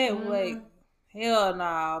like that. Mm-hmm. Like, hell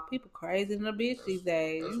no. People crazy in the bitch these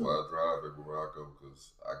days. That's why I drive everywhere I go,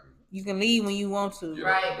 because you can leave when you want to. Get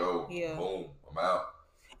up and go. Yeah. Boom. I'm out.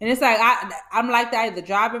 And it's like, I'm like that, either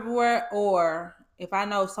drive everywhere, or if I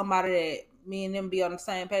know somebody that me and them be on the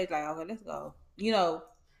same page, like, okay, let's go.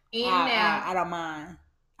 I don't mind.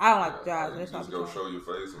 I don't like to drive. You just go show your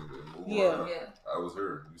face and move around. I was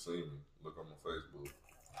here. You seen me. Look on my Facebook.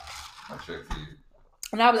 I checked you.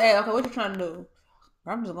 And I was like, okay, what you trying to do?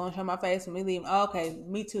 I'm just going to show my face and we leave. Oh, okay,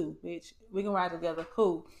 me too, bitch. We can ride together.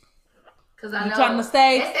 Cool. Because I know. You trying to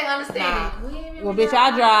stay? Yes, they understand. Nah. Well, bitch, I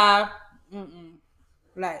drive.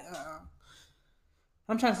 Like,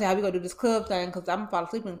 I'm trying to see how we gonna do this club thing because I'm gonna fall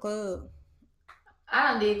asleep in the club.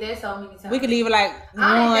 I done did that so many times. We could leave it like 1.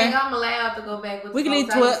 I don't think I'm allowed to go back with we could leave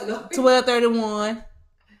 12:31.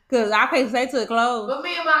 Cause I can't stay till it close. But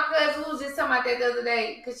me and my cousin was just talking about that the other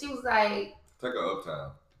day. Cause she was like, take her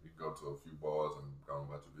uptown. You can go to a few bars and go about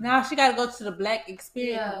your business. Now she gotta go to the black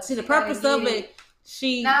experience. Yeah, see the purpose of it.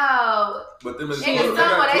 But them in the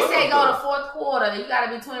summer they say go to fourth quarter. You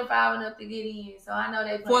gotta be 25 and up to get in. So I know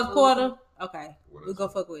they fourth quarter. Okay, we'll go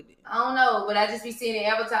fuck with it. I don't know, but I just be seeing it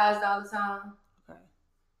advertised all the time. Okay.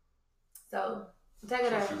 So take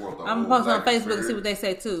it out. I'm posting on Facebook to see what they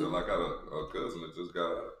say too. So like I got a cousin that just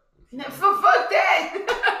got out. Fuck that.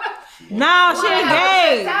 No, she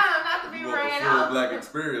engaged. Time not to be ran out. Black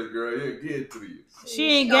experience, girl. He'll get it to you.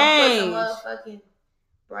 She engaged. Motherfucking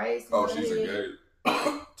brace. Oh, she's engaged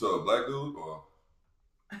to a black dude, or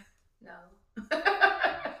no?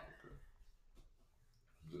 Okay.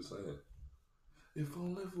 Just saying. If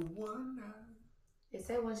only for one night. They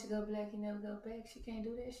say once you go black, you never go back. She can't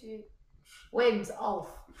do that shit. Wedding's off.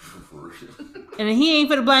 For real. And he ain't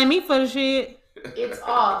finna blame me for the shit. It's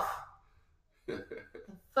off.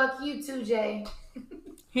 Fuck you too, Jay.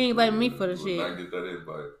 He ain't blaming me for the shit. I get that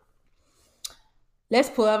invite. Let's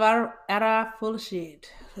pull out our full of shit.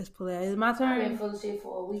 Let's pull it out. Is it my turn? I've been full of shit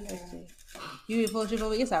for a week. You been full of shit for a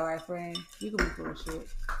week? It's alright, friend. You can be full of shit.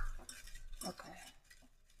 Okay.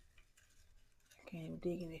 Can't even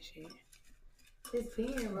dig in this shit. This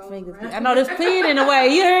pen rolling around. I know this pen in the way.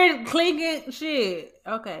 You heard it clinking shit.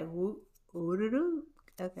 Okay. Whoop.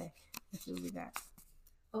 Okay. Let's see what we got.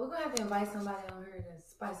 Well, we're going to have to invite somebody on here to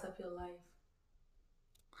spice up your life.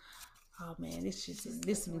 Oh, man.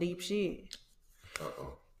 This some deep shit.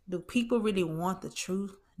 Uh-oh. Do people really want the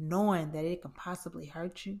truth knowing that it can possibly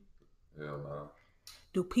hurt you? Hell no.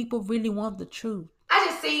 Do people really want the truth? I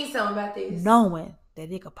just seen something about this. Knowing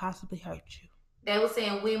that it could possibly hurt you. They were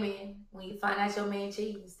saying women, when you find out your man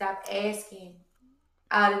cheating, stop asking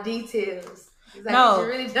all the details. It's like, no. You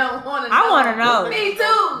really don't want to know. I want to know. Me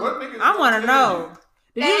too. I want to know.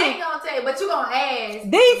 They ain't going to tell you, but you going to ask.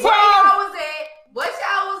 Details. Where y'all was at? What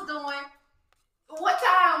y'all was doing? What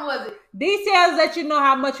time was it? Details that you know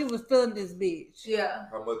how much you was feeling this bitch. Yeah.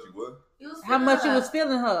 How much you what? How much you was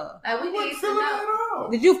feeling her. Like, we need to know.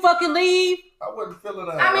 Did you fucking leave? I wasn't feeling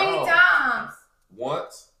her. How many times?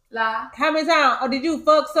 Once. Lie. How many times? Or did you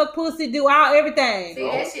fuck, suck pussy, do all everything? See,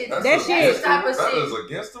 that shit. That is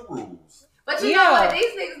against the rules. But you know what?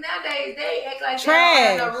 These niggas nowadays, they act like they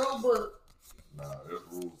don't have no rule book. Nah, there's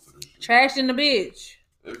rules to this shit. Trash in the bitch.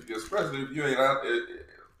 Especially if you ain't out there.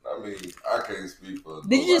 I mean, I can't speak for.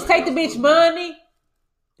 Did you just take the bitch money?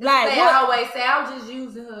 Like they always say, I was just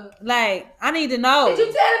using her. Like, I need to know. Did you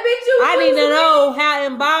tell the bitch you was I need to know how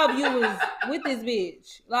involved you was with this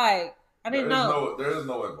bitch. Like, I didn't know. There is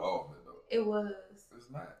no involvement though. It was. It's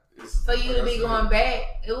not. For you to be going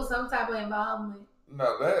back, it was some type of involvement.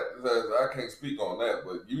 No, that I can't speak on that,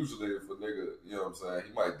 but usually if a nigga, you know what I'm saying,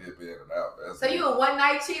 he might dip in and out. So you a one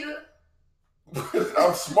night cheater?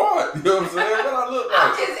 I'm smart, you know what I'm saying? What I look like?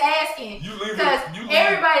 I'm just asking. Because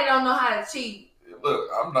everybody don't know how to cheat. Look,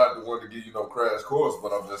 I'm not the one to give you no crash course,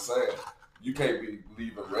 but I'm just saying you can't be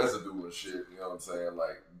leaving residue and shit. You know what I'm saying?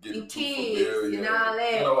 Like getting too familiar, and all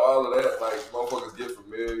that. You know all of that. Like motherfuckers get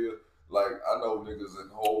familiar. Like I know niggas in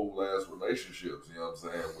whole ass relationships. You know what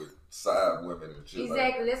I'm saying with side women and shit.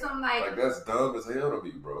 Exactly. That's what I'm like. Like that's dumb as hell to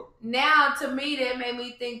me, bro. Now to me that made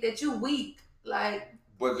me think that you weak. Like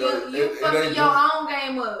but you fucking your own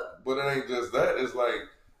game up. But it ain't just that. It's like.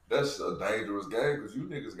 That's a dangerous game because you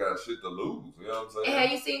niggas got shit to lose. You know what I'm saying? And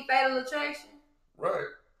have you seen Fatal Attraction? Right.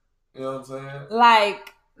 You know what I'm saying?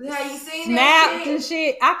 Like, have you seen snaps that shit? And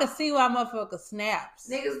shit? I can see why motherfucker snaps.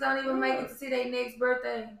 Niggas don't even make it to see their next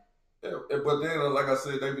birthday. Yeah, but then, like I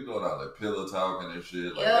said, they be doing all that pillow talking and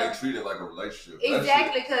shit. Like, they treat it like a relationship.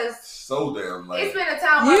 Exactly, because so damn like it's been a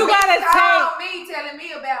time where you gotta call me telling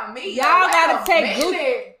me about me. Y'all gotta take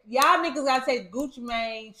Gucci. Y'all niggas gotta take Gucci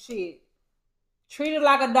Mane shit. Treat it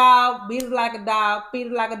like a dog, beat it like a dog, feed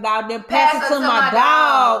it like a dog, then pass it to my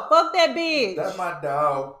dog. Fuck that bitch. That's my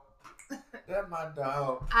dog. That's my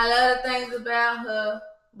dog. I love the things about her,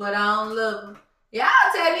 but I don't love her. Y'all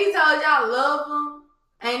tell me, told y'all love them.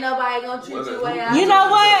 Ain't nobody gonna treat you way out. You know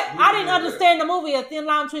what? I didn't understand the movie A Thin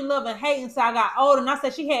Line Between Love and Hate until I got older, and I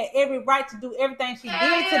said she had every right to do everything she did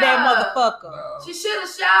to that motherfucker. No. She should have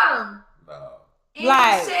shot him. No. In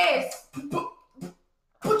the chest.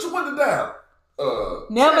 Put your window down.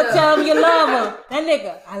 Never tell him you love her. That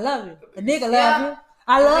nigga, I love you. A nigga love you.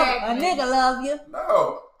 I love a nigga love you.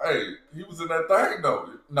 No, hey, he was in that thing though.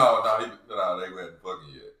 No, they weren't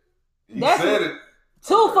fucking yet. He said it.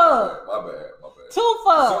 Too fuck. My bad. To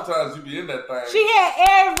fuck. Sometimes you be in that thing. She had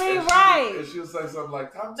every right. And she'll say something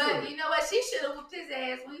like, "Talk to But me." you know what? She should have whooped his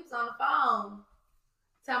ass when he was on the phone.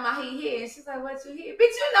 Talking about he hit. And she's like, "What you hit? Bitch,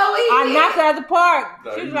 you know what he I knocked her at the park.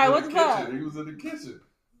 No, She was like, "What the fuck?" He was in the kitchen.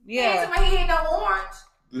 Yeah. He ain't hit no orange.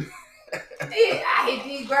 I hit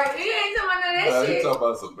these great. He ain't talking about none of that shit. He talking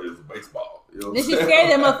about some baseball. You know then she scared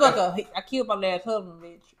that motherfucker. I killed my last husband,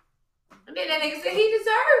 bitch. And then that nigga said he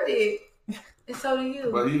deserved it. And so do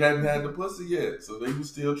you. But he hadn't had the pussy yet, so they was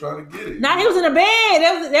still trying to get it. Nah, he was in the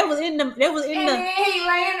bed. They was in the. And then he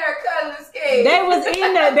laying there cuddling his kid. They was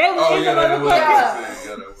in the.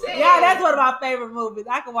 motherfucker. Yeah, that's one of my favorite movies.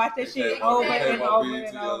 I can watch that shit over and over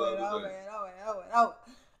and over and over and over.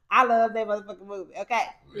 I love that motherfucking movie. Okay.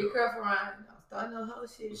 Be careful, Ryan. Don't start no whole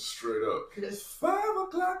shit. Straight up. It's 5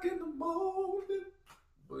 o'clock in the morning.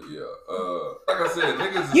 But yeah, like I said,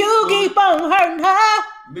 niggas. You keep on hurting her.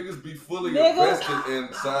 Niggas be fully invested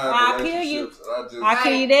inside relationships. I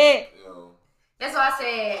kill you that. You know. That's why I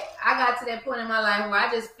said I got to that point in my life where I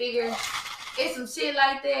just figured it's some shit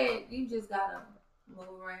like that. You just gotta move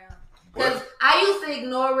around. Because I used to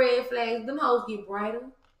ignore red flags. Them hoes get brighter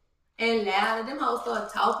and louder. Them hoes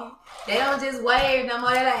start talking. They don't just wave no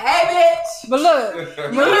more. They're like, "Hey, bitch." But look,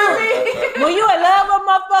 when you in love with a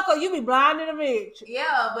motherfucker, you be blind in a bitch.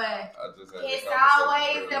 Yeah, but it's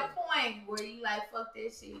always the point where you like, fuck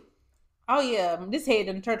that shit. Oh yeah, this head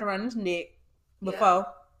done turned around this neck before.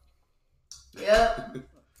 Yep.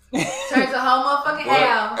 Turns a whole motherfucking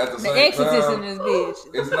out. The exorcist in this bitch.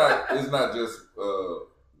 It's not just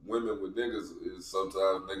women with niggas. It's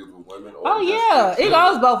sometimes niggas with women. Or it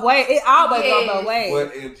goes both ways. It always goes both ways.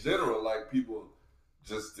 But in general, like people,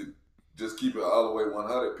 just keep it all the way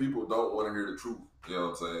 100. People don't want to hear the truth. You know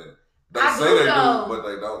what I'm saying? They say they do, but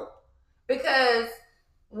they don't. Because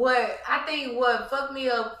what fucked me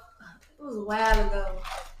up, it was a while ago.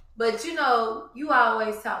 But you know, you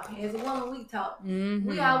always talking. As a woman, we talk. Mm-hmm.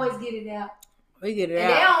 We always get it out. We get it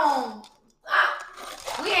out.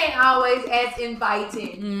 We ain't always as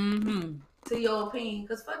inviting to your opinion.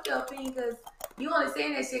 Because fuck your opinion, because you only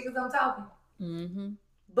saying that shit because I'm talking. Mm-hmm.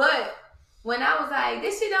 But when I was like,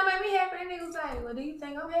 this shit don't make me happy, and nigga was like, well, do you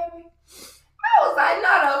think I'm happy? I was like,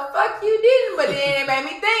 no, the fuck you didn't. But then it made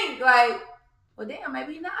me think, like, well, damn,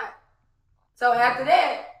 maybe not. So after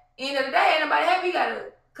that, end of the day, ain't nobody happy. You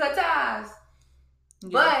gotta cut ties. Yeah.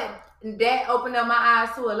 But that opened up my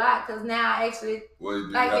eyes to a lot because now I actually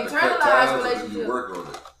internalize relationships. You work on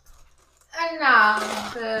it. No,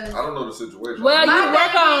 because I don't know the situation. Well,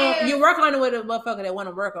 you work on it with a motherfucker that want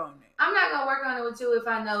to work on it. I'm not gonna work on it with you if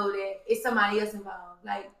I know that it's somebody else involved.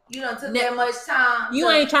 Like you don't took that much time. You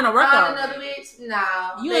ain't trying to work on another bitch.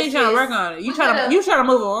 No, you ain't trying to work on it. You trying to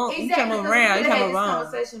move on. Exactly, you trying to move around. You trying to move on.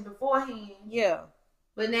 Conversation beforehand. Yeah.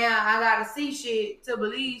 But now I gotta see shit to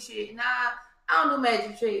believe shit. Nah, I don't do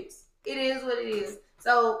magic tricks. It is what it is.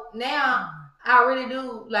 So now I really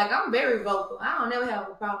do. Like I'm very vocal. I don't never have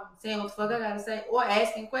a problem saying what the fuck I gotta say or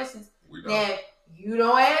asking questions. Now you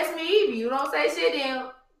don't ask me if you don't say shit. Then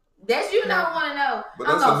that's you don't want to know. But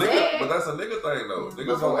that's a nigga thing though.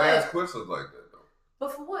 Niggas don't ask questions like that though.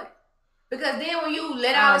 But for what? Because then when you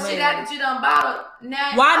let all the shit out that you done bottled,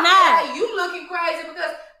 now why not? Like, you looking crazy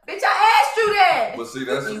because. Bitch, I asked you that. But see,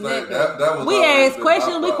 that's the thing. That was we ask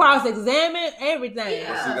questions, we cross-examine everything.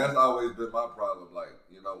 Yeah. But see, that's always been my problem. Like,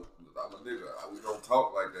 you know, I'm a nigga. We don't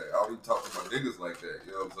talk like that. I don't even talk to my niggas like that.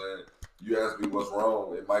 You know what I'm saying? You ask me what's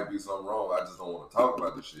wrong, it might be something wrong. I just don't want to talk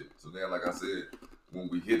about the shit. So then, like I said, when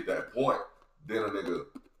we hit that point, then a nigga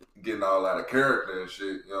getting all out of character and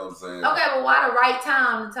shit. You know what I'm saying? Okay, but why the right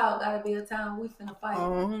time to talk gotta be a time we finna fight?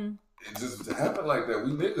 Mm-hmm. It just happened like that.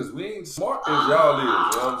 We niggas, we ain't smart as y'all is. You know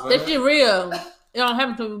what I'm saying? That shit real. It don't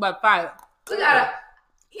happen to me by fight. You gotta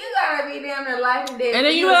be damn near life and death. And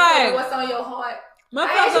then you like, what's on your heart? I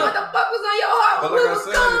asked you what the fuck was on your heart when we was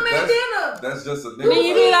coming at dinner. That's just a nigga. Then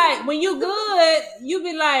you be like, when you good, you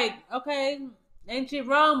be like, okay, ain't shit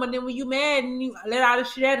wrong. But then when you mad and you let all the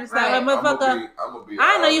shit out and stuff, like, motherfucker,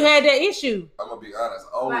 I didn't know you had that issue. I'm gonna be honest.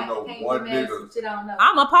 I only know one nigga.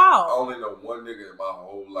 I'm appalled. I only know one nigga in my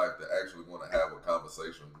whole life that actually want to have a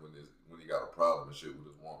conversation when he got a problem and shit with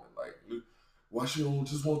his woman. Like, why she don't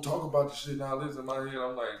just want to talk about the shit now? This in my head,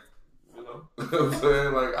 I'm like, you know what I'm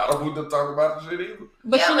saying? Like, I don't want to talk about the shit either.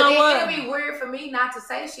 But you know what? It'd be weird for me not to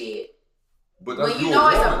say shit. But that's when you know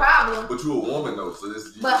it's a problem. But you a woman though, so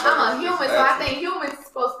this. But I'm a human, so I think humans are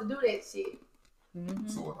supposed to do that shit. Mm-hmm.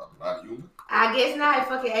 So what, I'm not human? I guess not,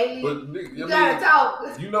 fucking alien. But you gotta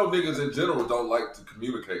talk. You know, niggas in general don't like to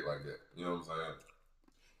communicate like that. You know what I'm saying?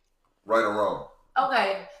 Right or wrong?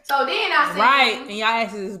 Okay, so then I said, right, and y'all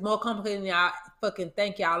asses is more complicated than y'all fucking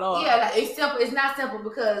think y'all are. Yeah, like it's simple. It's not simple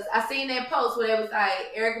because I seen that post where it was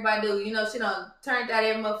like Erykah Badu, you know, she done turned out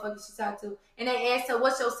every motherfucker she talked to. And they asked her,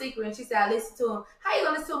 what's your secret? And she said, I listen to him. How you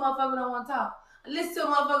gonna listen to a motherfucker who don't want to talk? I listen to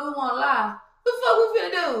a motherfucker who want to lie. What the fuck we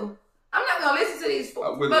finna do? I'm not gonna listen to these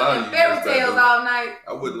fucking fairy tales all night.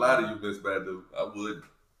 I wouldn't lie to you, Miss Badu. I would.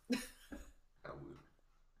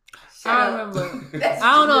 I remember.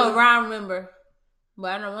 I don't know if Ryan remember,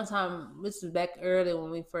 but I know one time, this was back early when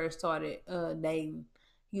we first started dating.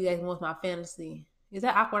 He asked me what's my fantasy. Is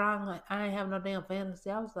that awkward? I'm like, I ain't have no damn fantasy.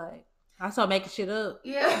 I was like, I started making shit up.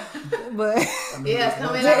 Yeah. But yeah,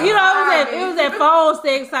 coming you know, it was that phone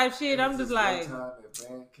sex type shit. I'm just like,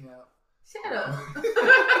 shut up.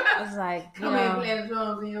 I was like, come in playing the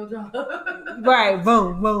drums in your drum. Right,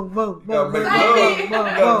 boom, boom, boom, boom, gotta boom,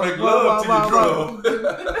 make love to your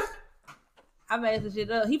drum. I made some shit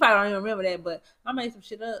up. He probably don't even remember that, but I made some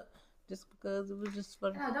shit up just because it was just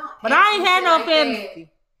funny. No, but I ain't had no like fantasy.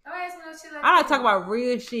 Don't ask me no shit like I like that. to talk about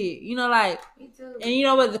real shit. You know, like, me too. And you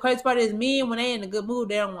know what the crazy part is? Men, when they in a good mood,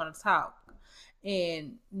 they don't want to talk.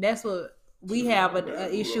 And that's what we have an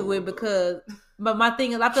issue with because, but my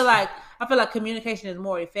thing is, I feel like communication is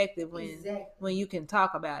more effective when you can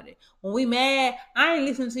talk about it. When we mad, I ain't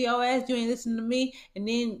listening to your ass, you ain't listening to me, and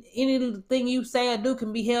then anything you say or do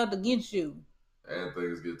can be held against you. And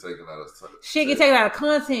things get taken out of shit get taken out of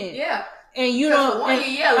content. Yeah. And you don't,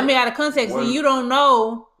 out of context, and you don't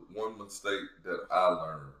know. One mistake that I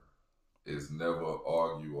learned is never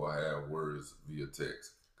argue or have words via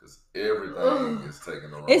text. Because everything is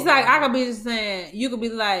taken around. It's like I could be just saying, you could be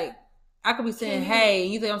like, I could be saying, hey,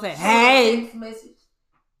 and you think I'm saying, hey. Text message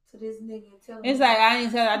to this nigga and tell him. It's like, I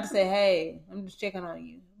ain't tell I just say, hey, I'm just checking on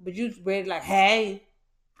you. But you read like, hey,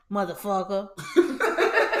 motherfucker.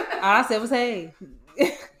 All I said was, hey.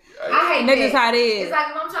 I hate that's just how it is. It's like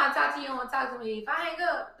if I'm trying to talk to you, you don't want to talk to me. If I hang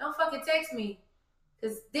up, don't fucking text me.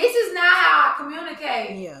 Because this is not how I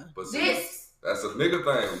communicate. Yeah. But see, that's a nigga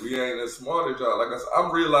thing. We ain't as smart as y'all. Like I said,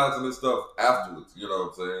 I'm realizing this stuff afterwards. You know what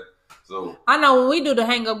I'm saying? So I know when we do the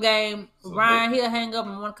hang up game, Ryan, he'll hang up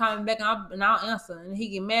and want to call me back and I'll answer. And he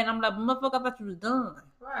get mad and I'm like, motherfucker, I thought you was done.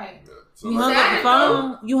 Right. Yeah. So you hung up the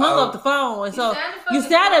phone. You hung up the phone. And so you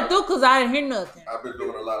started through because I didn't hear nothing. I've been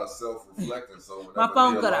doing a lot of self-reflecting. So whenever my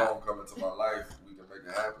phone cut out. Come into my life, we can make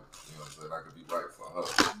it happen. You know what I'm saying? I could be right for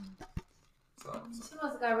her. She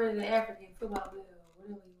must have got rid of the African football player or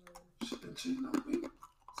whatever he was. She didn't cheat on me.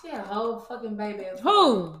 She had a whole fucking baby.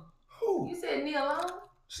 Who? You said Nia Long?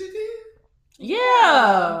 She did?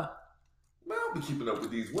 Yeah. Man, I don't be keeping up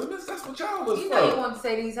with these women. That's what y'all was You know you want to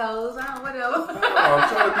say these hoes. I don't whatever. No, I'm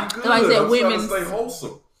trying to be good. Like I said, I'm women. trying to stay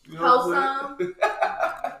wholesome. You know wholesome.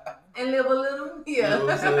 And live a little. Yeah. You know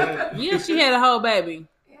what I'm saying? Yeah, she had a whole baby.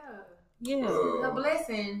 Yeah. Yeah. A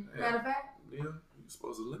blessing. Matter of fact. Yeah. You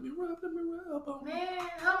supposed to let me rub on. Man,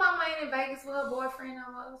 her mama ain't in Vegas with her boyfriend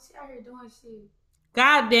no more. She out here doing shit.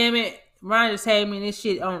 God damn it. Ryan just had me this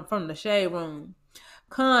shit from the shade room.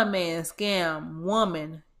 Con man scam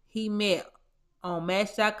woman he met on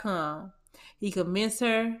Match.com. He convinced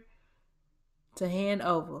her to hand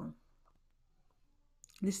over.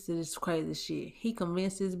 Listen to this crazy shit. He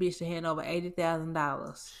convinced this bitch to hand over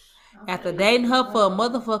 $80,000 after dating her for a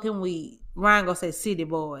motherfucking week. Ryan gonna say city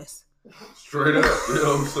boys. Straight up, you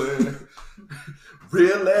know what I'm saying?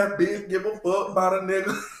 Real ass bitch, give a fuck about a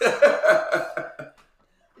nigga.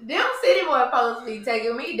 Them city boy supposed to be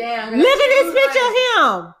taking me down. Look at this picture of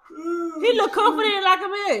him. He look confident like a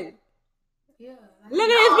man. Yeah. Look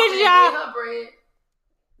at this picture, y'all. Her bread.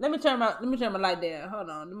 Let me turn my light down. Hold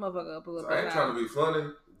on, the motherfucker up a little bit. I ain't trying to be funny,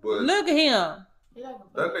 but look at him.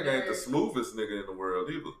 That nigga ain't the smoothest nigga in the world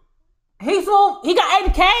either. He smooth. He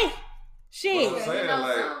got 80K. Shit. I'm saying,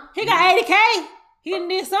 like, he got 80K. He done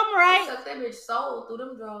did something right. Suck that bitch soul through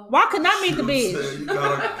them drugs. Why couldn't I meet the bitch? You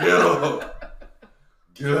gotta get him.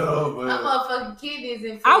 Get him, man. My motherfucking kidneys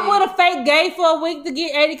and I would have fake gay for a week to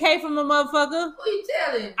get 80K from a motherfucker. Who you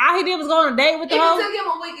telling? All he did was go on a date with the hoe. If it took him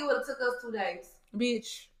a week, it would have took us 2 days.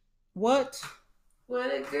 Bitch. What? What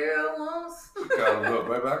a girl wants. God, look,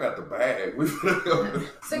 baby, I got the bag. We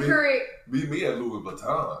Secret. Meet me at Louis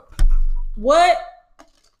Vuitton. What?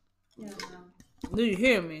 Yeah, do you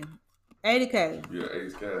hear me? 80K. Yeah,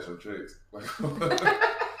 Ace Cash and checks.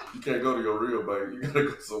 You can't go to your real bank. You gotta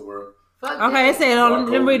go somewhere. Okay, they say, let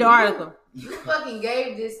me read the article. You fucking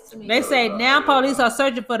gave this to me. They say now police are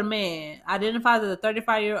searching for the man, identified as a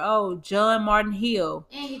 35-year-old John Martin Hill.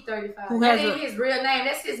 And he's 35. Who that has ain't his real name.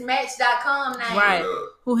 That's his Match.com name. Right.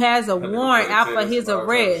 Who has a warrant out for his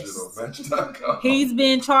arrest. He's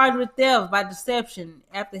been charged with theft by deception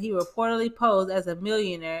after he reportedly posed as a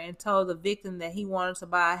millionaire and told the victim that he wanted to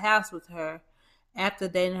buy a house with her after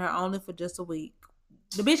dating her only for just a week.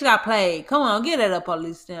 The bitch got played. Come on, get that up,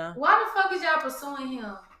 police down. Why the fuck is y'all pursuing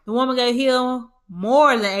him? The woman gave him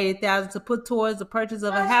more than $80,000 to put towards the purchase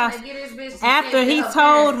of a house after he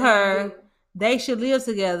told her they should live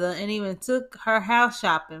together and even took her house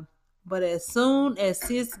shopping. But as soon as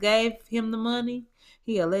sis gave him the money,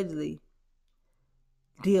 he allegedly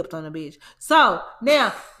dipped on the bitch. So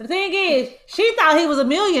now the thing is, she thought he was a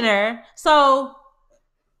millionaire. So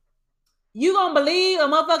you gonna believe a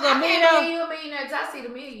motherfucker a millionaire? I can't believe you a millionaire until I see the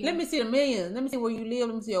millions. Let me see the millions. Let me see where you live.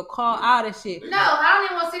 Let me see your car. All that shit. No, I don't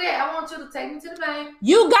even want to see that. I want you to take me to the bank.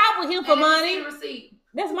 You got with him for and money. See the receipt.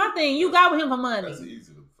 That's my thing. You got with him for money. That's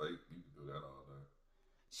easy to fake. You can do that all day.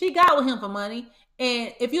 She got with him for money.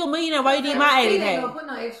 And if you're a millionaire, why you need my $80,000? Don't put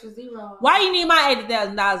no extra zero. Why you need my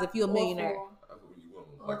 $80,000 if you're a millionaire? You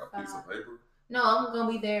want like a piece of paper? No, I'm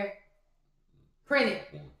gonna be there. Print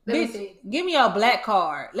it. Let me see. Give me your black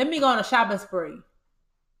card. Let me go on a shopping spree.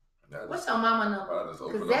 What's your mama number?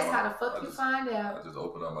 Because that's how the fuck you find out. I just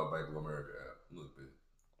opened up my Bank of America app. Look,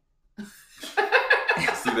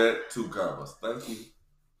 bitch. See that? 2 commas. Thank you.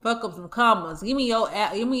 Fuck up some commas. Give me your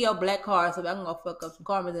app. Give me your black card so I can go fuck up some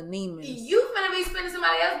commas and Neiman's. You finna be spending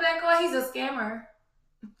somebody else's black card? He's a scammer.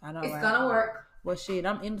 I know. It's right? gonna work. Well, shit,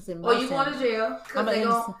 I'm innocent. Or you going to jail because they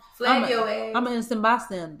gonna flag your ass. I'm an innocent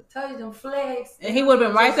bystander. Tell you them flags. And he would have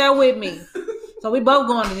been right there with me. So we both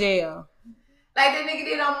going to jail. Like that nigga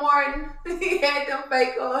did on Martin. He had them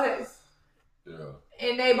fake cards. Yeah.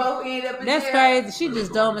 And they both ended up in That's jail. crazy. She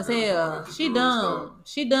just dumb as hell. She dumb.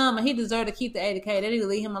 She dumb, and he deserved to keep the 80K. They need to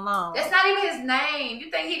leave him alone. That's not even his name. You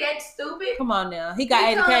think he that stupid? Come on now. He got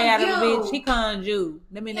 80K out of a bitch. He conned you.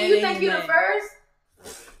 Let me know. You think you the first?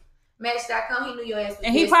 Match.com, he knew your ass was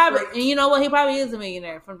and he probably, and you know what? He probably is a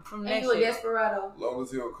millionaire from that and you shit. A desperado. As long as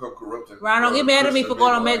he don't come corrupting. Ryan, don't get mad at me for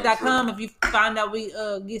going on Match.com if you find out we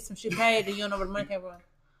get some shit paid and you don't know where the money came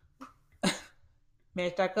from.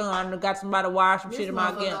 Match.com, I done got somebody to wire some shit in my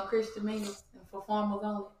account. Christian Mingus for farmers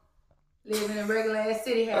only. Living in a regular ass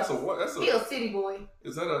city house. That's a what? That's he a city boy.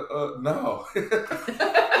 Is that a no? Is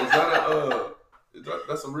that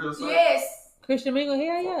that's a real site? Yes. Christian Mingle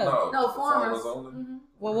here, yeah. No, farmers only. Mm-hmm.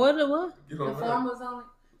 Well, what? The farmers only.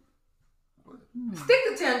 Stick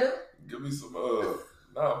to tender. Give me some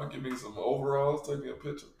give me some overalls. Take me a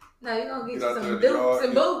picture. No, you're gonna get you some dukes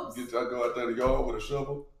and boots. I go out there to yard with a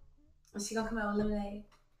shovel. And she gonna come out with lemonade.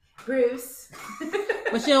 Bruce.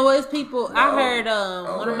 But you know what? It's people. No, I heard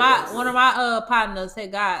one of my partners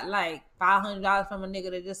had got like $500 from a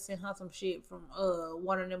nigga that just sent her some shit from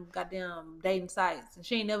one of them goddamn dating sites, and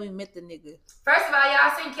she ain't never even met the nigga. First of all,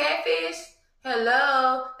 y'all seen Catfish?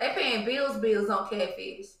 Hello, they paying bills on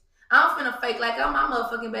Catfish. I'm finna fake like I'm my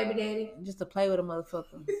motherfucking baby daddy. Just to play with a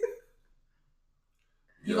motherfucker.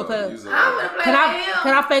 You gonna play? I'm gonna play with him.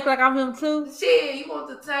 Can I fake like I'm him too? Shit, you want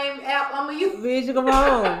the same app? I'm you. Bitch, come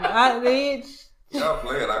on, bitch. Y'all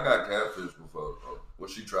playing? I got Catfish before. Well,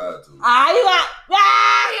 she tried to. You got.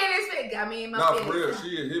 This got me in my. Nah, for real.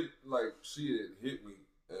 She had hit me,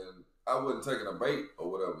 and I wasn't taking a bait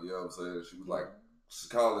or whatever. You know what I'm saying? She was like, she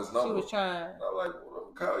called this number. She was trying. And I'm like, what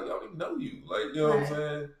am I call you? I don't even know you. Like, you know what I'm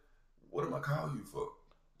saying? What am I calling you for?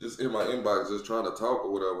 Just in my inbox, just trying to talk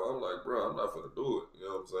or whatever. I'm like, bro, I'm not gonna do it. You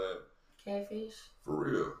know what I'm saying? Catfish. For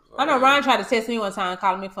real. I know Ryan tried to text me one time,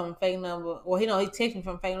 calling me from a fake number. Well, he texted me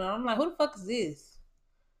from a fake number. I'm like, who the fuck is this?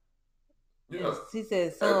 Yeah. He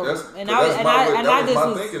said so, and I just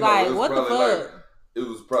was like, what the fuck? Like, it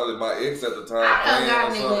was probably my ex at the time. I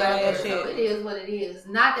got niggas like that. So it is what it is.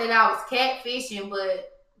 Not that I was catfishing,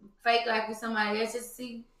 but fake like with somebody else just to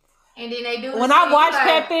see. And then they do. When I watch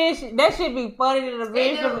Catfish, that shit be funny to the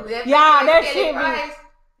bitch. That shit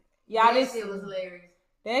be. This shit was hilarious.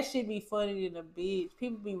 That shit be funny to the bitch.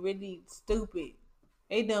 People be really stupid.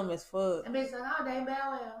 They dumb as fuck. And bitch like, oh, they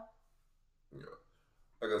Bow Wow. Yeah.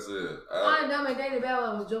 Like I said, only dumb and dated Bow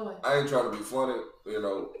Wow was Joy. I ain't trying to be funny. You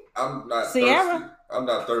know, I'm not Sierra? thirsty. I'm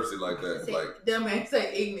not thirsty like that. Say, like dumb man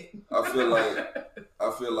say ignorant.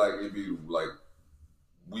 I feel like it'd be like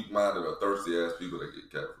weak-minded or thirsty ass people that get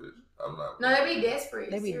catfish. I'm not. No, they be desperate.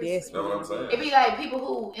 They be seriously. desperate. Know what I'm saying? It be like people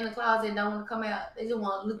who in the closet don't want to come out. They just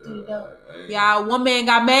want to look through the door. Yeah, one man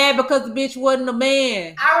got mad because the bitch wasn't a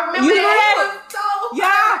man. I remember that.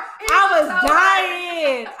 I was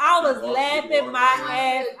dying. I was laughing my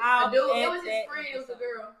ass off. It was his friend. It was a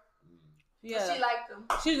girl. Yeah. She liked him.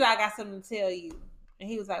 She was like, I got something to tell you. And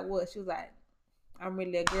he was like, what? She was like, I'm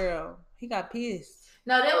really a girl. He got pissed.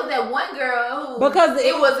 No, there was that one girl who because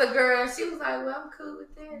it was a girl. She was like, "Well, I'm cool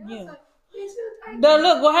with that." Yeah. I was like, yeah,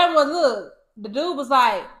 look, what happened was, the dude was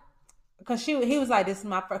like, because he was like, "This is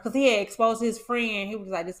my first," because he had exposed his friend. He was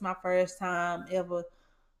like, "This is my first time ever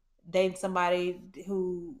dating somebody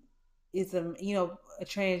who is a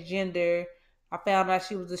transgender. I found out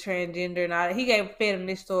she was a transgender, and he fed him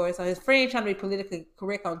this story. So his friend trying to be politically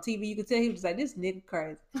correct on TV. You could tell he was just like, this nigga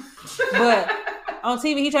crazy. But on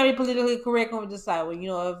TV, he trying to be politically correct and was just like,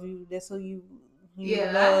 well, if that's who you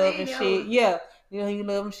love and shit. Yeah. You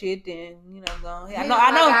love him shit, then, go ahead.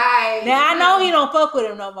 I know he don't fuck with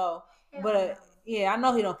him no more. But, I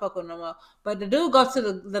know he don't fuck with him no more. But the dude goes to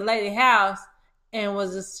the lady house and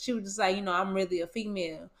she was just like, I'm really a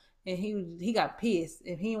female. And he got pissed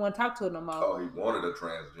and he didn't want to talk to her no more. Oh, he wanted a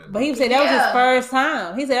transgender. But he said that was his first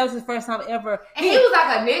time. He said that was his first time ever. And he was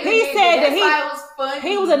like a nigga. He said that it was funny.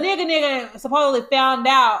 He was a nigga and supposedly found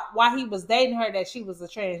out while he was dating her that she was a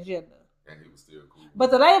transgender. And he was still cool.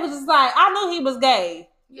 But the lady was just like, I knew he was gay.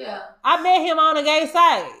 Yeah. I met him on a gay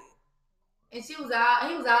site. And he was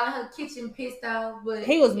out in her kitchen pissed off, but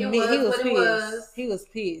he was pissed. He was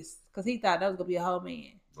pissed because he thought that was gonna be a whole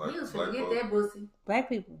man. He was gonna get that pussy. Black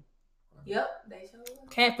people. Yep, they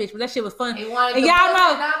showed catfish, but that shit was fun. And y'all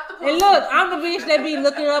know. And look, I'm the bitch that be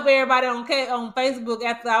looking up everybody on Facebook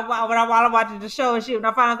after while I'm watching the show and shit. When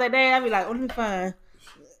I find out that day, I be like, "What let me find?"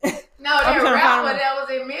 No, that rapper that was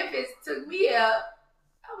in Memphis took me out.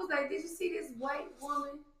 I was like, "Did you see this white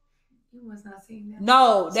woman?" You must not seen that.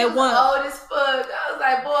 No, that one old as fuck. I was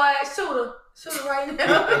like, "Boy, shoot her right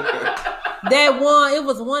now." That one, it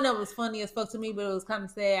was one that was funny as fuck to me, but it was kind of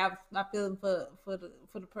sad. I feel for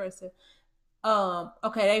the person.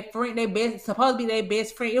 Okay, supposed to be their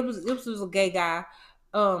best friend. It was a gay guy.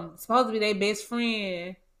 Supposed to be their best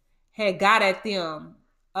friend had got at them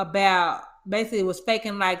about basically was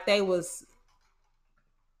faking like they was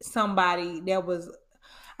somebody that was.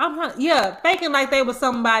 Faking like they was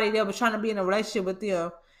somebody that was trying to be in a relationship with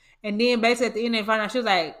them, and then basically at the end they found out she was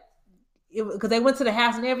like. Because they went to the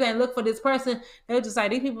house and everything and looked for this person. They were just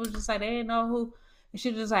like, these people was just like, they didn't know who. And she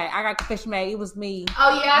was just like, I got confession made. It was me.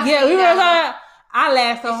 Oh, yeah. I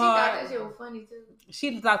laughed so hard. She thought that shit was funny, too.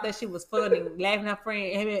 She thought that shit was funny. Laughing at her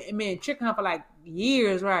friend. And been tricking her for like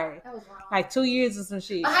years, right? That was wrong. Like 2 years or some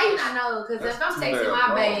shit. But how you not know? Because if I'm texting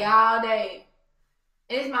my bae all day,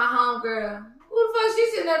 and it's my homegirl, who the fuck she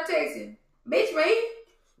sitting there texting? Bitch, me?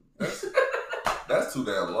 That's too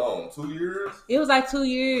damn long. 2 years? It was like 2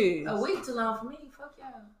 years. A week too long for me. Fuck y'all.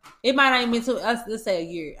 It might not even been let's say a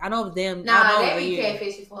year. I know it was damn. Nah, they be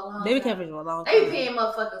catfishing for a long time. They be catfishing for a long time. They be paying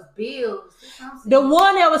motherfuckers bills. The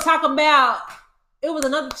one that was talking about, it was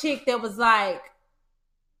another chick that was like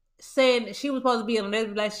saying that she was supposed to be in a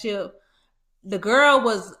relationship. The girl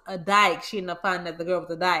was a dyke. She ended up finding that the girl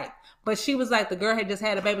was a dyke. But she was like, the girl had just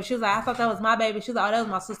had a baby. She was like, I thought that was my baby. She was like, oh, that was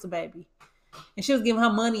my sister's baby. And she was giving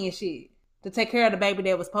her money and shit to take care of the baby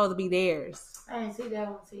that was supposed to be theirs. I didn't see that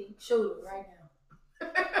one. See, shoot it right now.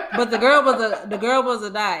 But the girl was a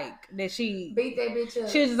dyke that she beat that bitch up.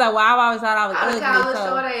 She was just like, well, I've always thought I was ugly. I was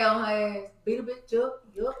short on her ass. Beat a bitch up.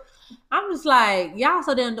 Yup. I'm just like, y'all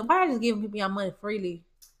so damn. Why are you just giving people your money freely?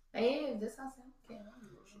 Man, that's how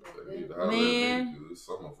I man,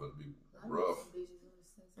 some of them be rough. You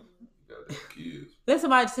got them kids. Let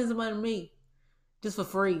somebody send some money to me just for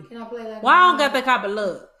free. Can I play like? Why I don't got that kind of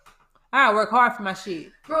luck? I gotta work hard for my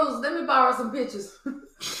shit. Bruce, let me borrow some pictures.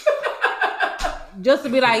 Just to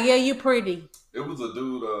be like, yeah, you pretty. It was a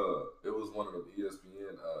dude, it was one of the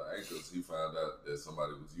ESPN anchors. He found out that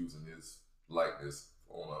somebody was using his likeness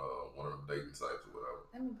on one of the dating sites or whatever.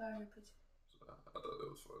 Let me borrow a picture. So I thought that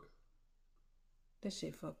was funny. That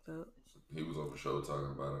shit fucked up. He was on the show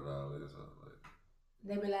talking about it and all this.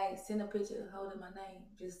 They be like, send a picture holding my name.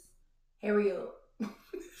 Just hurry up.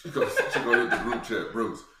 She go hit the group chat,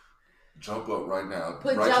 Bruce. Jump up right now.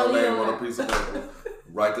 Put write your name on a piece of paper.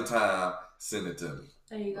 Write the time. Send it to me.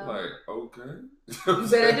 There you go. I'm like, okay. You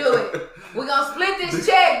better do it. We're going to split this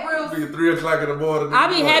check, Bruce. It'll be 3 o'clock in the morning. I'll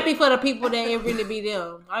be happy for the people that it really be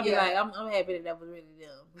them. I'll be like, I'm happy that was really them.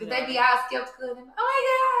 Because they be all skeptical. Oh,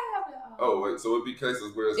 my God. Oh, wait. So it be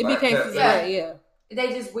cases where it's it not be cases where, yeah.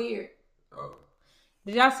 They just weird. Oh.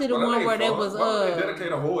 Did y'all see the one where there was... Why would they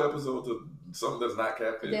dedicate a whole episode to something that's not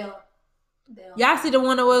catfish? Y'all see the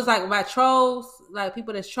one that was like about trolls? Like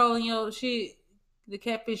people that's trolling your shit? The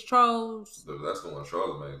catfish trolls? That's the one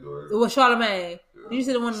Charlamagne do. It was Charlamagne. Yeah. Did you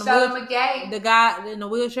see the one in the wheelchair? The guy in the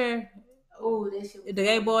wheelchair? Oh, that shit. The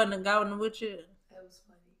gay boy and the guy in the wheelchair? That was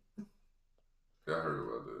funny. Yeah, I heard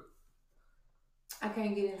about that. I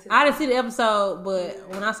can't get into that. I didn't see the episode, but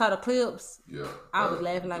when I saw the clips, yeah, I was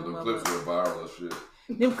laughing like a motherfucker. The clips were viral and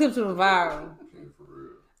shit. Them clips were viral. Yeah, for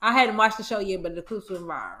real. I hadn't watched the show yet, but the clips were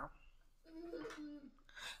viral.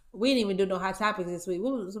 We didn't even do no hot topics this week.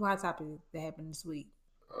 What was some hot topics that happened this week?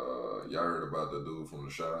 Y'all heard about the dude from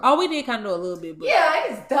The Chi? Oh, we did kind of do a little bit, but yeah,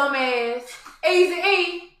 it's dumbass. Easy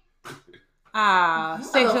E.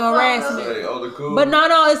 Sexual harassment. Hey, cool. But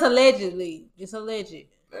no, it's allegedly. It's alleged.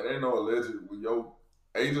 And ain't no alleged. When your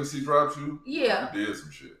agency drops you, you did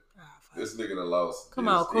some shit. This nigga done lost. He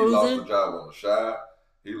lost the job on the Shy.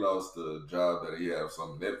 He lost the job that he had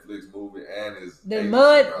some Netflix movie and his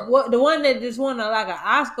the one that just won like an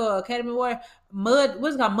Oscar or Academy Award.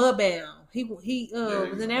 What's it called? Mudbound. He was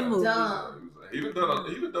in that movie. He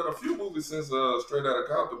done a few movies since Straight Outta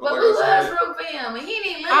Compton. But we was root for him, and he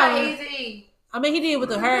didn't look like Easy. I mean, he did with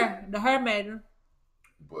the hair. The hair made him.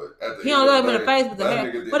 But he don't look him in the face with the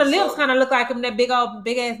hair. But the lips kind of look like him. That big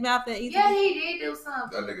ass mouth. That Easy. Yeah, he did do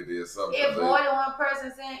something. That nigga did something. If more than one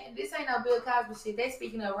person saying this ain't no Bill Cosby shit, they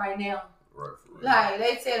speaking up right now. Right, for real. Like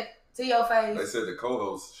they said to your face. They said the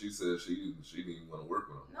co-host. She said she didn't even want to work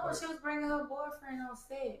with him. No, she was bringing her boyfriend on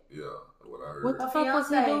set. Yeah, what I heard. What the fuck was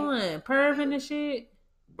he doing? Perving and shit.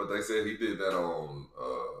 But they said he did that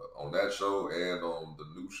on that show and on the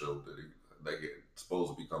new show that they get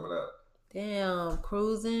supposed to be coming out. Damn,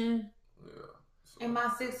 cruising. Yeah. So. In my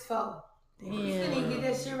 6'4". Damn. You couldn't get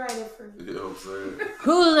that shit right at first. You know what I'm saying?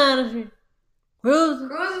 Cruising down the street.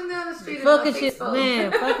 Cruising down the street. Fucking shit,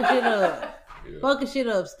 man. Fucking shit up. Yeah. Fucking shit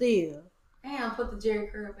up still. Damn, put the Jerry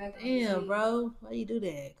curl back. Damn, bro. Why you do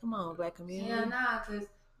that? Come on, black community. Yeah, nah, cause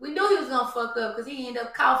we knew he was gonna fuck up because he ended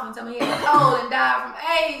up coughing. Telling me he had a cold and died from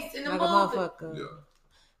AIDS in the movie. Motherfucker. Yeah.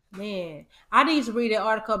 Man, I need to read an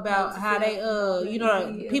article about how they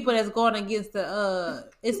people that's going against the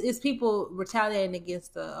it's people retaliating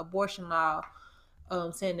against the abortion law,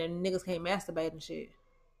 saying that niggas can't masturbate and shit.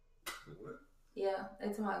 Yeah,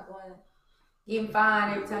 that's my going. Getting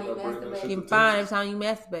fined every time you masturbate. Getting fined every time you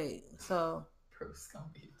masturbate. So Bruce gonna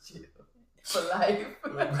be in jail for life.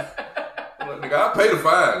 Nigga, I pay the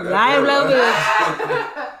fine. Life, love it.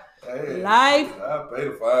 Hey, life. I pay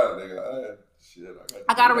the fine, nigga.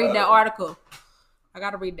 I gotta read that article.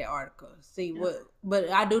 See what, but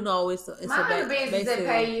I do know it's a business that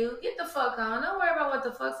pay you. Get the fuck on. Don't worry about what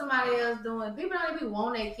the fuck somebody else doing. People don't even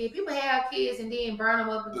want their kids. People have kids and then burn them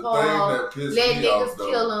up in cars, let niggas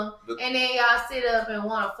kill them, and then y'all sit up and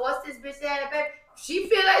want to force this bitch to have a baby. She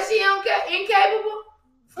feel like she incapable.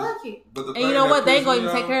 Fuck it. And you know what? They ain't gonna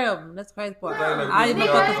even take care of them. That's the crazy part. All these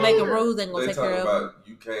motherfuckers making rules ain't gonna take care of them.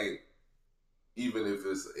 You can't, even if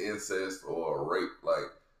it's incest or a rape, like.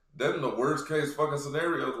 Them the worst case fucking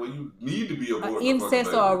scenarios where you need to be aborted.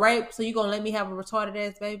 Incest or a rape, so you gonna let me have a retarded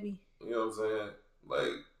ass baby? You know what I'm saying?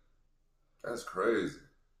 Like, that's crazy.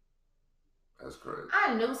 That's crazy.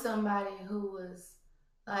 I knew somebody who was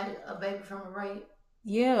like a baby from a rape.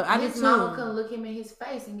 Yeah, I did too. His mama couldn't look him in his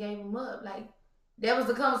face and gave him up. Like, that was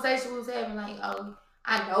the conversation we was having. Like, oh,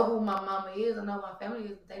 I know who my mama is. I know my family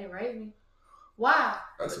is, but they didn't raise me. Why?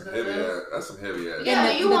 That's some heavy ass.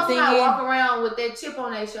 Yeah, you want somebody to walk around with that chip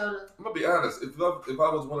on their shoulder. I'm gonna be honest. If I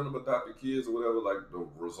was one of them adopted kids or whatever, like the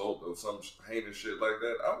result of some heinous shit like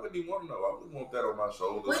that, I wouldn't even want to know. I wouldn't want that on my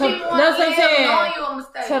shoulders. That's what I'm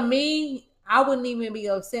saying. To me, I wouldn't even be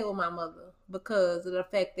upset with my mother because of the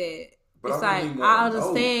fact that it's like I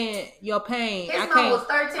understand your pain. His mom was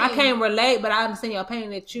 13. I can't relate, but I understand your pain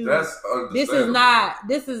that you. That's understandable.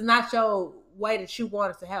 This is not your way that you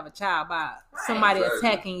wanted to have a child by somebody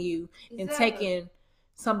attacking you and taking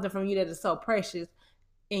something from you that is so precious,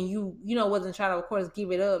 and you wasn't trying to, of course,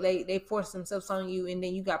 give it up. They forced themselves on you, and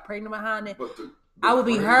then you got pregnant behind it. I would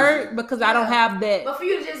be hurt because I don't have that. But for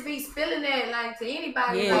you to just be spilling that like to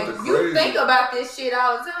anybody, like you think about this shit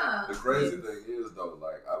all the time. The crazy thing is though,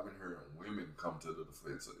 like I've been hearing women come to the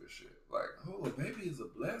defense of this shit. Like, oh, baby is a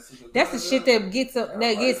blessing. That's the shit that gets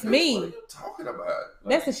me. What are you talking about? Like,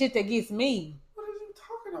 that's the shit that gets me. What are you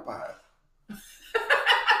talking about?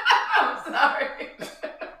 I'm sorry.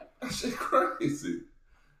 That shit crazy.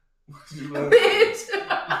 Bitch.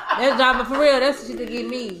 That's driving for real. That's the shit that get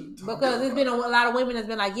me. Because there's been a lot of women that's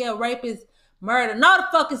been like, yeah, rape is murder. No, the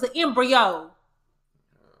fuck is an embryo.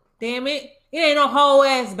 Damn it. It ain't no whole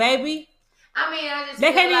ass baby. I mean, I just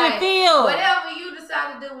they can't even feel. Whatever you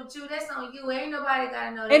decide to do with you, that's on you. Ain't nobody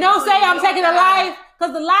gotta know that. And don't say I'm taking a life,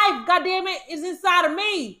 because the life, goddamn it, is inside of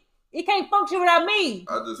me. It can't function without me.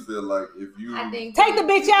 I just feel like if you take the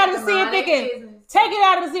bitch out and see if it can take it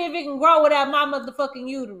out and see if it can grow without my motherfucking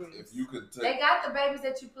uterus. If you could they got the babies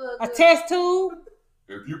that you plug a test tube.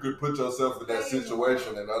 If you could put yourself in that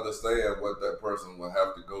situation and understand what that person will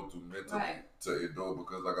have to go through mentally to endure,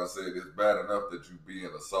 because like I said, it's bad enough that you being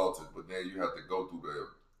assaulted, but then you have to go through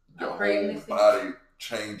your whole body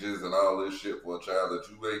changes and all this shit for a child that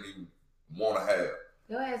you ain't even want to have.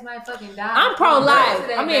 Your ass might fucking die. I'm pro-life.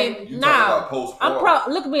 I mean, I'm pro.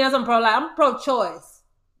 Look at me as I'm pro-life. I'm pro-choice.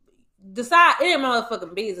 Decide. It ain't my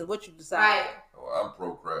motherfucking business what you decide. Right. Oh, I'm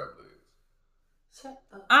pro-crab legs. Shut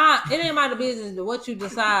up. It ain't my business what you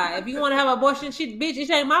decide. If you want to have an abortion, shit, bitch, it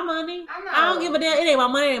ain't my money. I don't give a damn. It ain't my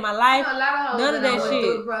money. It ain't my life. A lot of none of that shit.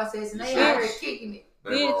 Through the process, and they out here kicking it.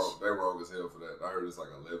 They wrong as hell for that. I heard it's like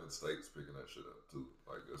 11 states picking that shit up too.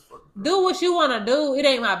 Like that's fucking crazy. Do what you want to do. It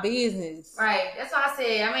ain't my business. Right. That's what I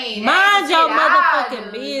said. I mean, mind your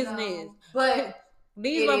motherfucking business. You know? But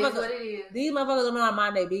these motherfuckers don't know how to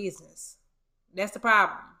mind their business. That's the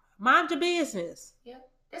problem. Mind your business. Yeah.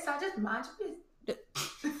 That's all. Just mind your business.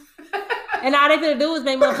 And all they finna do is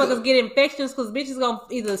make motherfuckers get infections because bitches gonna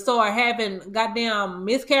either start having goddamn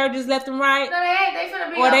miscarriages left and right. No, they ain't. They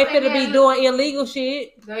finna be. Or they finna be doing illegal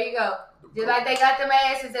shit. There you go. Just like they got them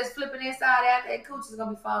asses that's flipping inside out, that cooch is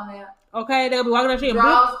gonna be falling out. Okay, they'll be walking that shit.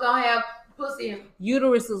 Draws gonna have pussy in them.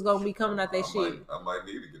 Uterus is gonna be coming out that shit. I might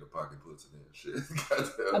need to get a pocket pussy in shit.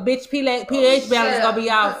 A bitch pH balance is gonna be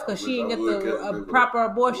off because she didn't get the proper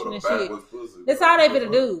abortion and shit. That's all they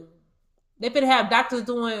finna do. They finna have doctors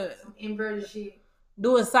doing inverted shit.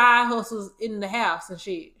 Doing side hustles in the house and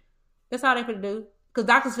shit. That's all they finna do. Cause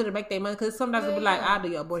doctors finna make their money. Cause sometimes they'll be like, I'll do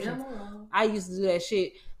your abortion. I used to do that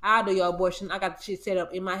shit. I'll do your abortion. I got the shit set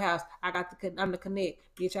up in my house. I'm the connect.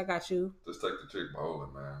 Bitch, I got you. Just take the chick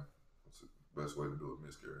bowling, man. That's the best way to do a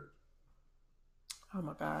miscarriage. Oh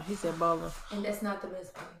my God. He said bowling. And that's not the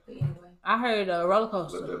best way. But anyway. I heard a roller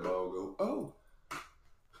coaster. Let that ball go. Oh.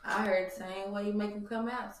 I heard same way you make them come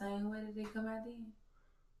out. Same way that they come out then.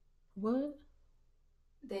 What?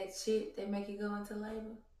 That shit that make you go into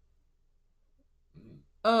labor.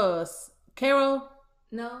 Carol?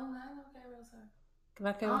 No, I know Carol, sir. Can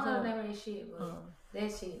I Carol? I don't know the name of that shit, but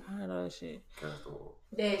that shit. I don't know that shit. Castor oil.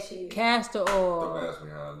 That shit. Castor oil. Don't ask me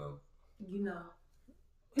how I know. You know.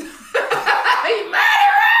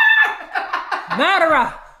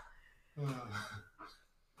 Murderer!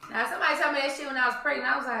 Now, somebody told me that shit when I was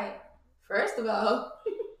pregnant. I was like, first of all,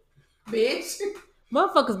 bitch.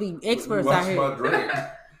 Motherfuckers be experts out here. My drink.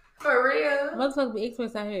 For real. Motherfuckers be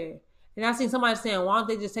experts out here. And I seen somebody saying, why don't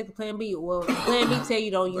they just take the Plan B? Well, Plan B tell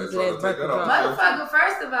you don't use it as birth control. Motherfucker,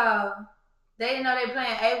 first of all, they didn't know their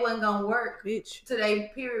Plan A wasn't going to work. Bitch. Till their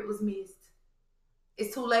period was missed.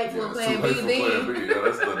 It's too late for a Plan B then. Yeah,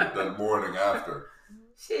 that's the morning after.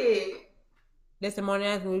 Shit. That's the morning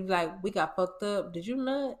after. We be like, we got fucked up. Did you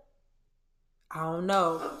nut? I don't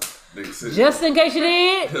know. Just in case you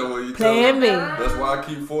did, Plan B. That's why I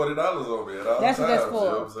keep $40 on me at all times. That's what that's for. You know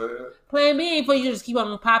what I'm saying? Plan B ain't for you to just keep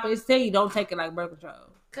on popping. It's tell you don't take it like birth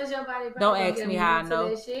control. Cause your body don't ask me how I know.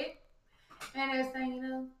 That shit. And next thing you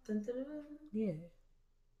know, yeah.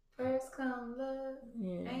 First come love,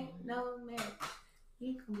 yeah. Ain't no match.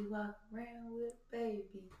 You can be walking around with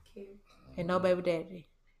baby carrot. And no baby daddy.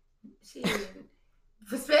 Shit.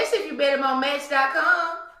 Especially if you bet him on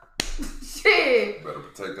Match.com. Shit. Better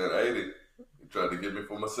protect that 80. He tried to get me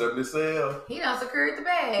for my 70 sale. He done secured the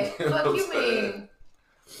bag. Fuck you mean?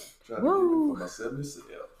 Tried to get me for my 70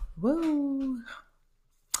 sale. Woo.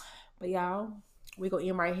 But y'all, we gonna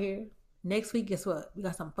end right here. Next week, guess what? We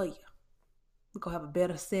got something for you. We gonna have a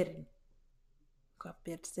better setting.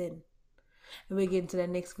 And we'll get into that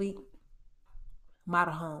next week.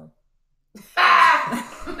 Model home. It's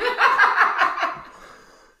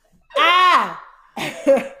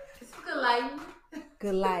good lighting.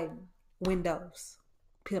 Good lighting. Windows.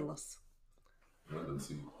 Pillars.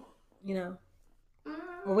 You know.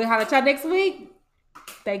 Well, we'll holler at y'all next week.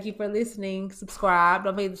 Thank you for listening. Subscribe.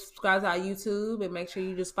 Don't forget to subscribe to our YouTube and make sure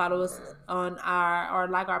you just follow us on or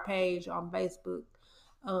like our page on Facebook.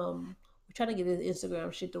 We're trying to get this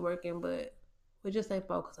Instagram shit to working, but we just ain't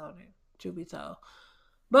focused on it, truth be told.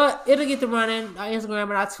 But it'll get to running. Our Instagram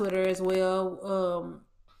and our Twitter as well.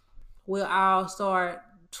 We'll all start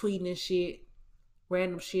tweeting and shit,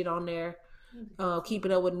 random shit on there.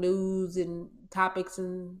 Keeping up with news and topics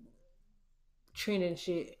and trending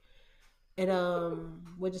shit. And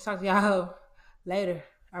we'll just talk to y'all later.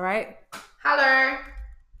 All right? Holler.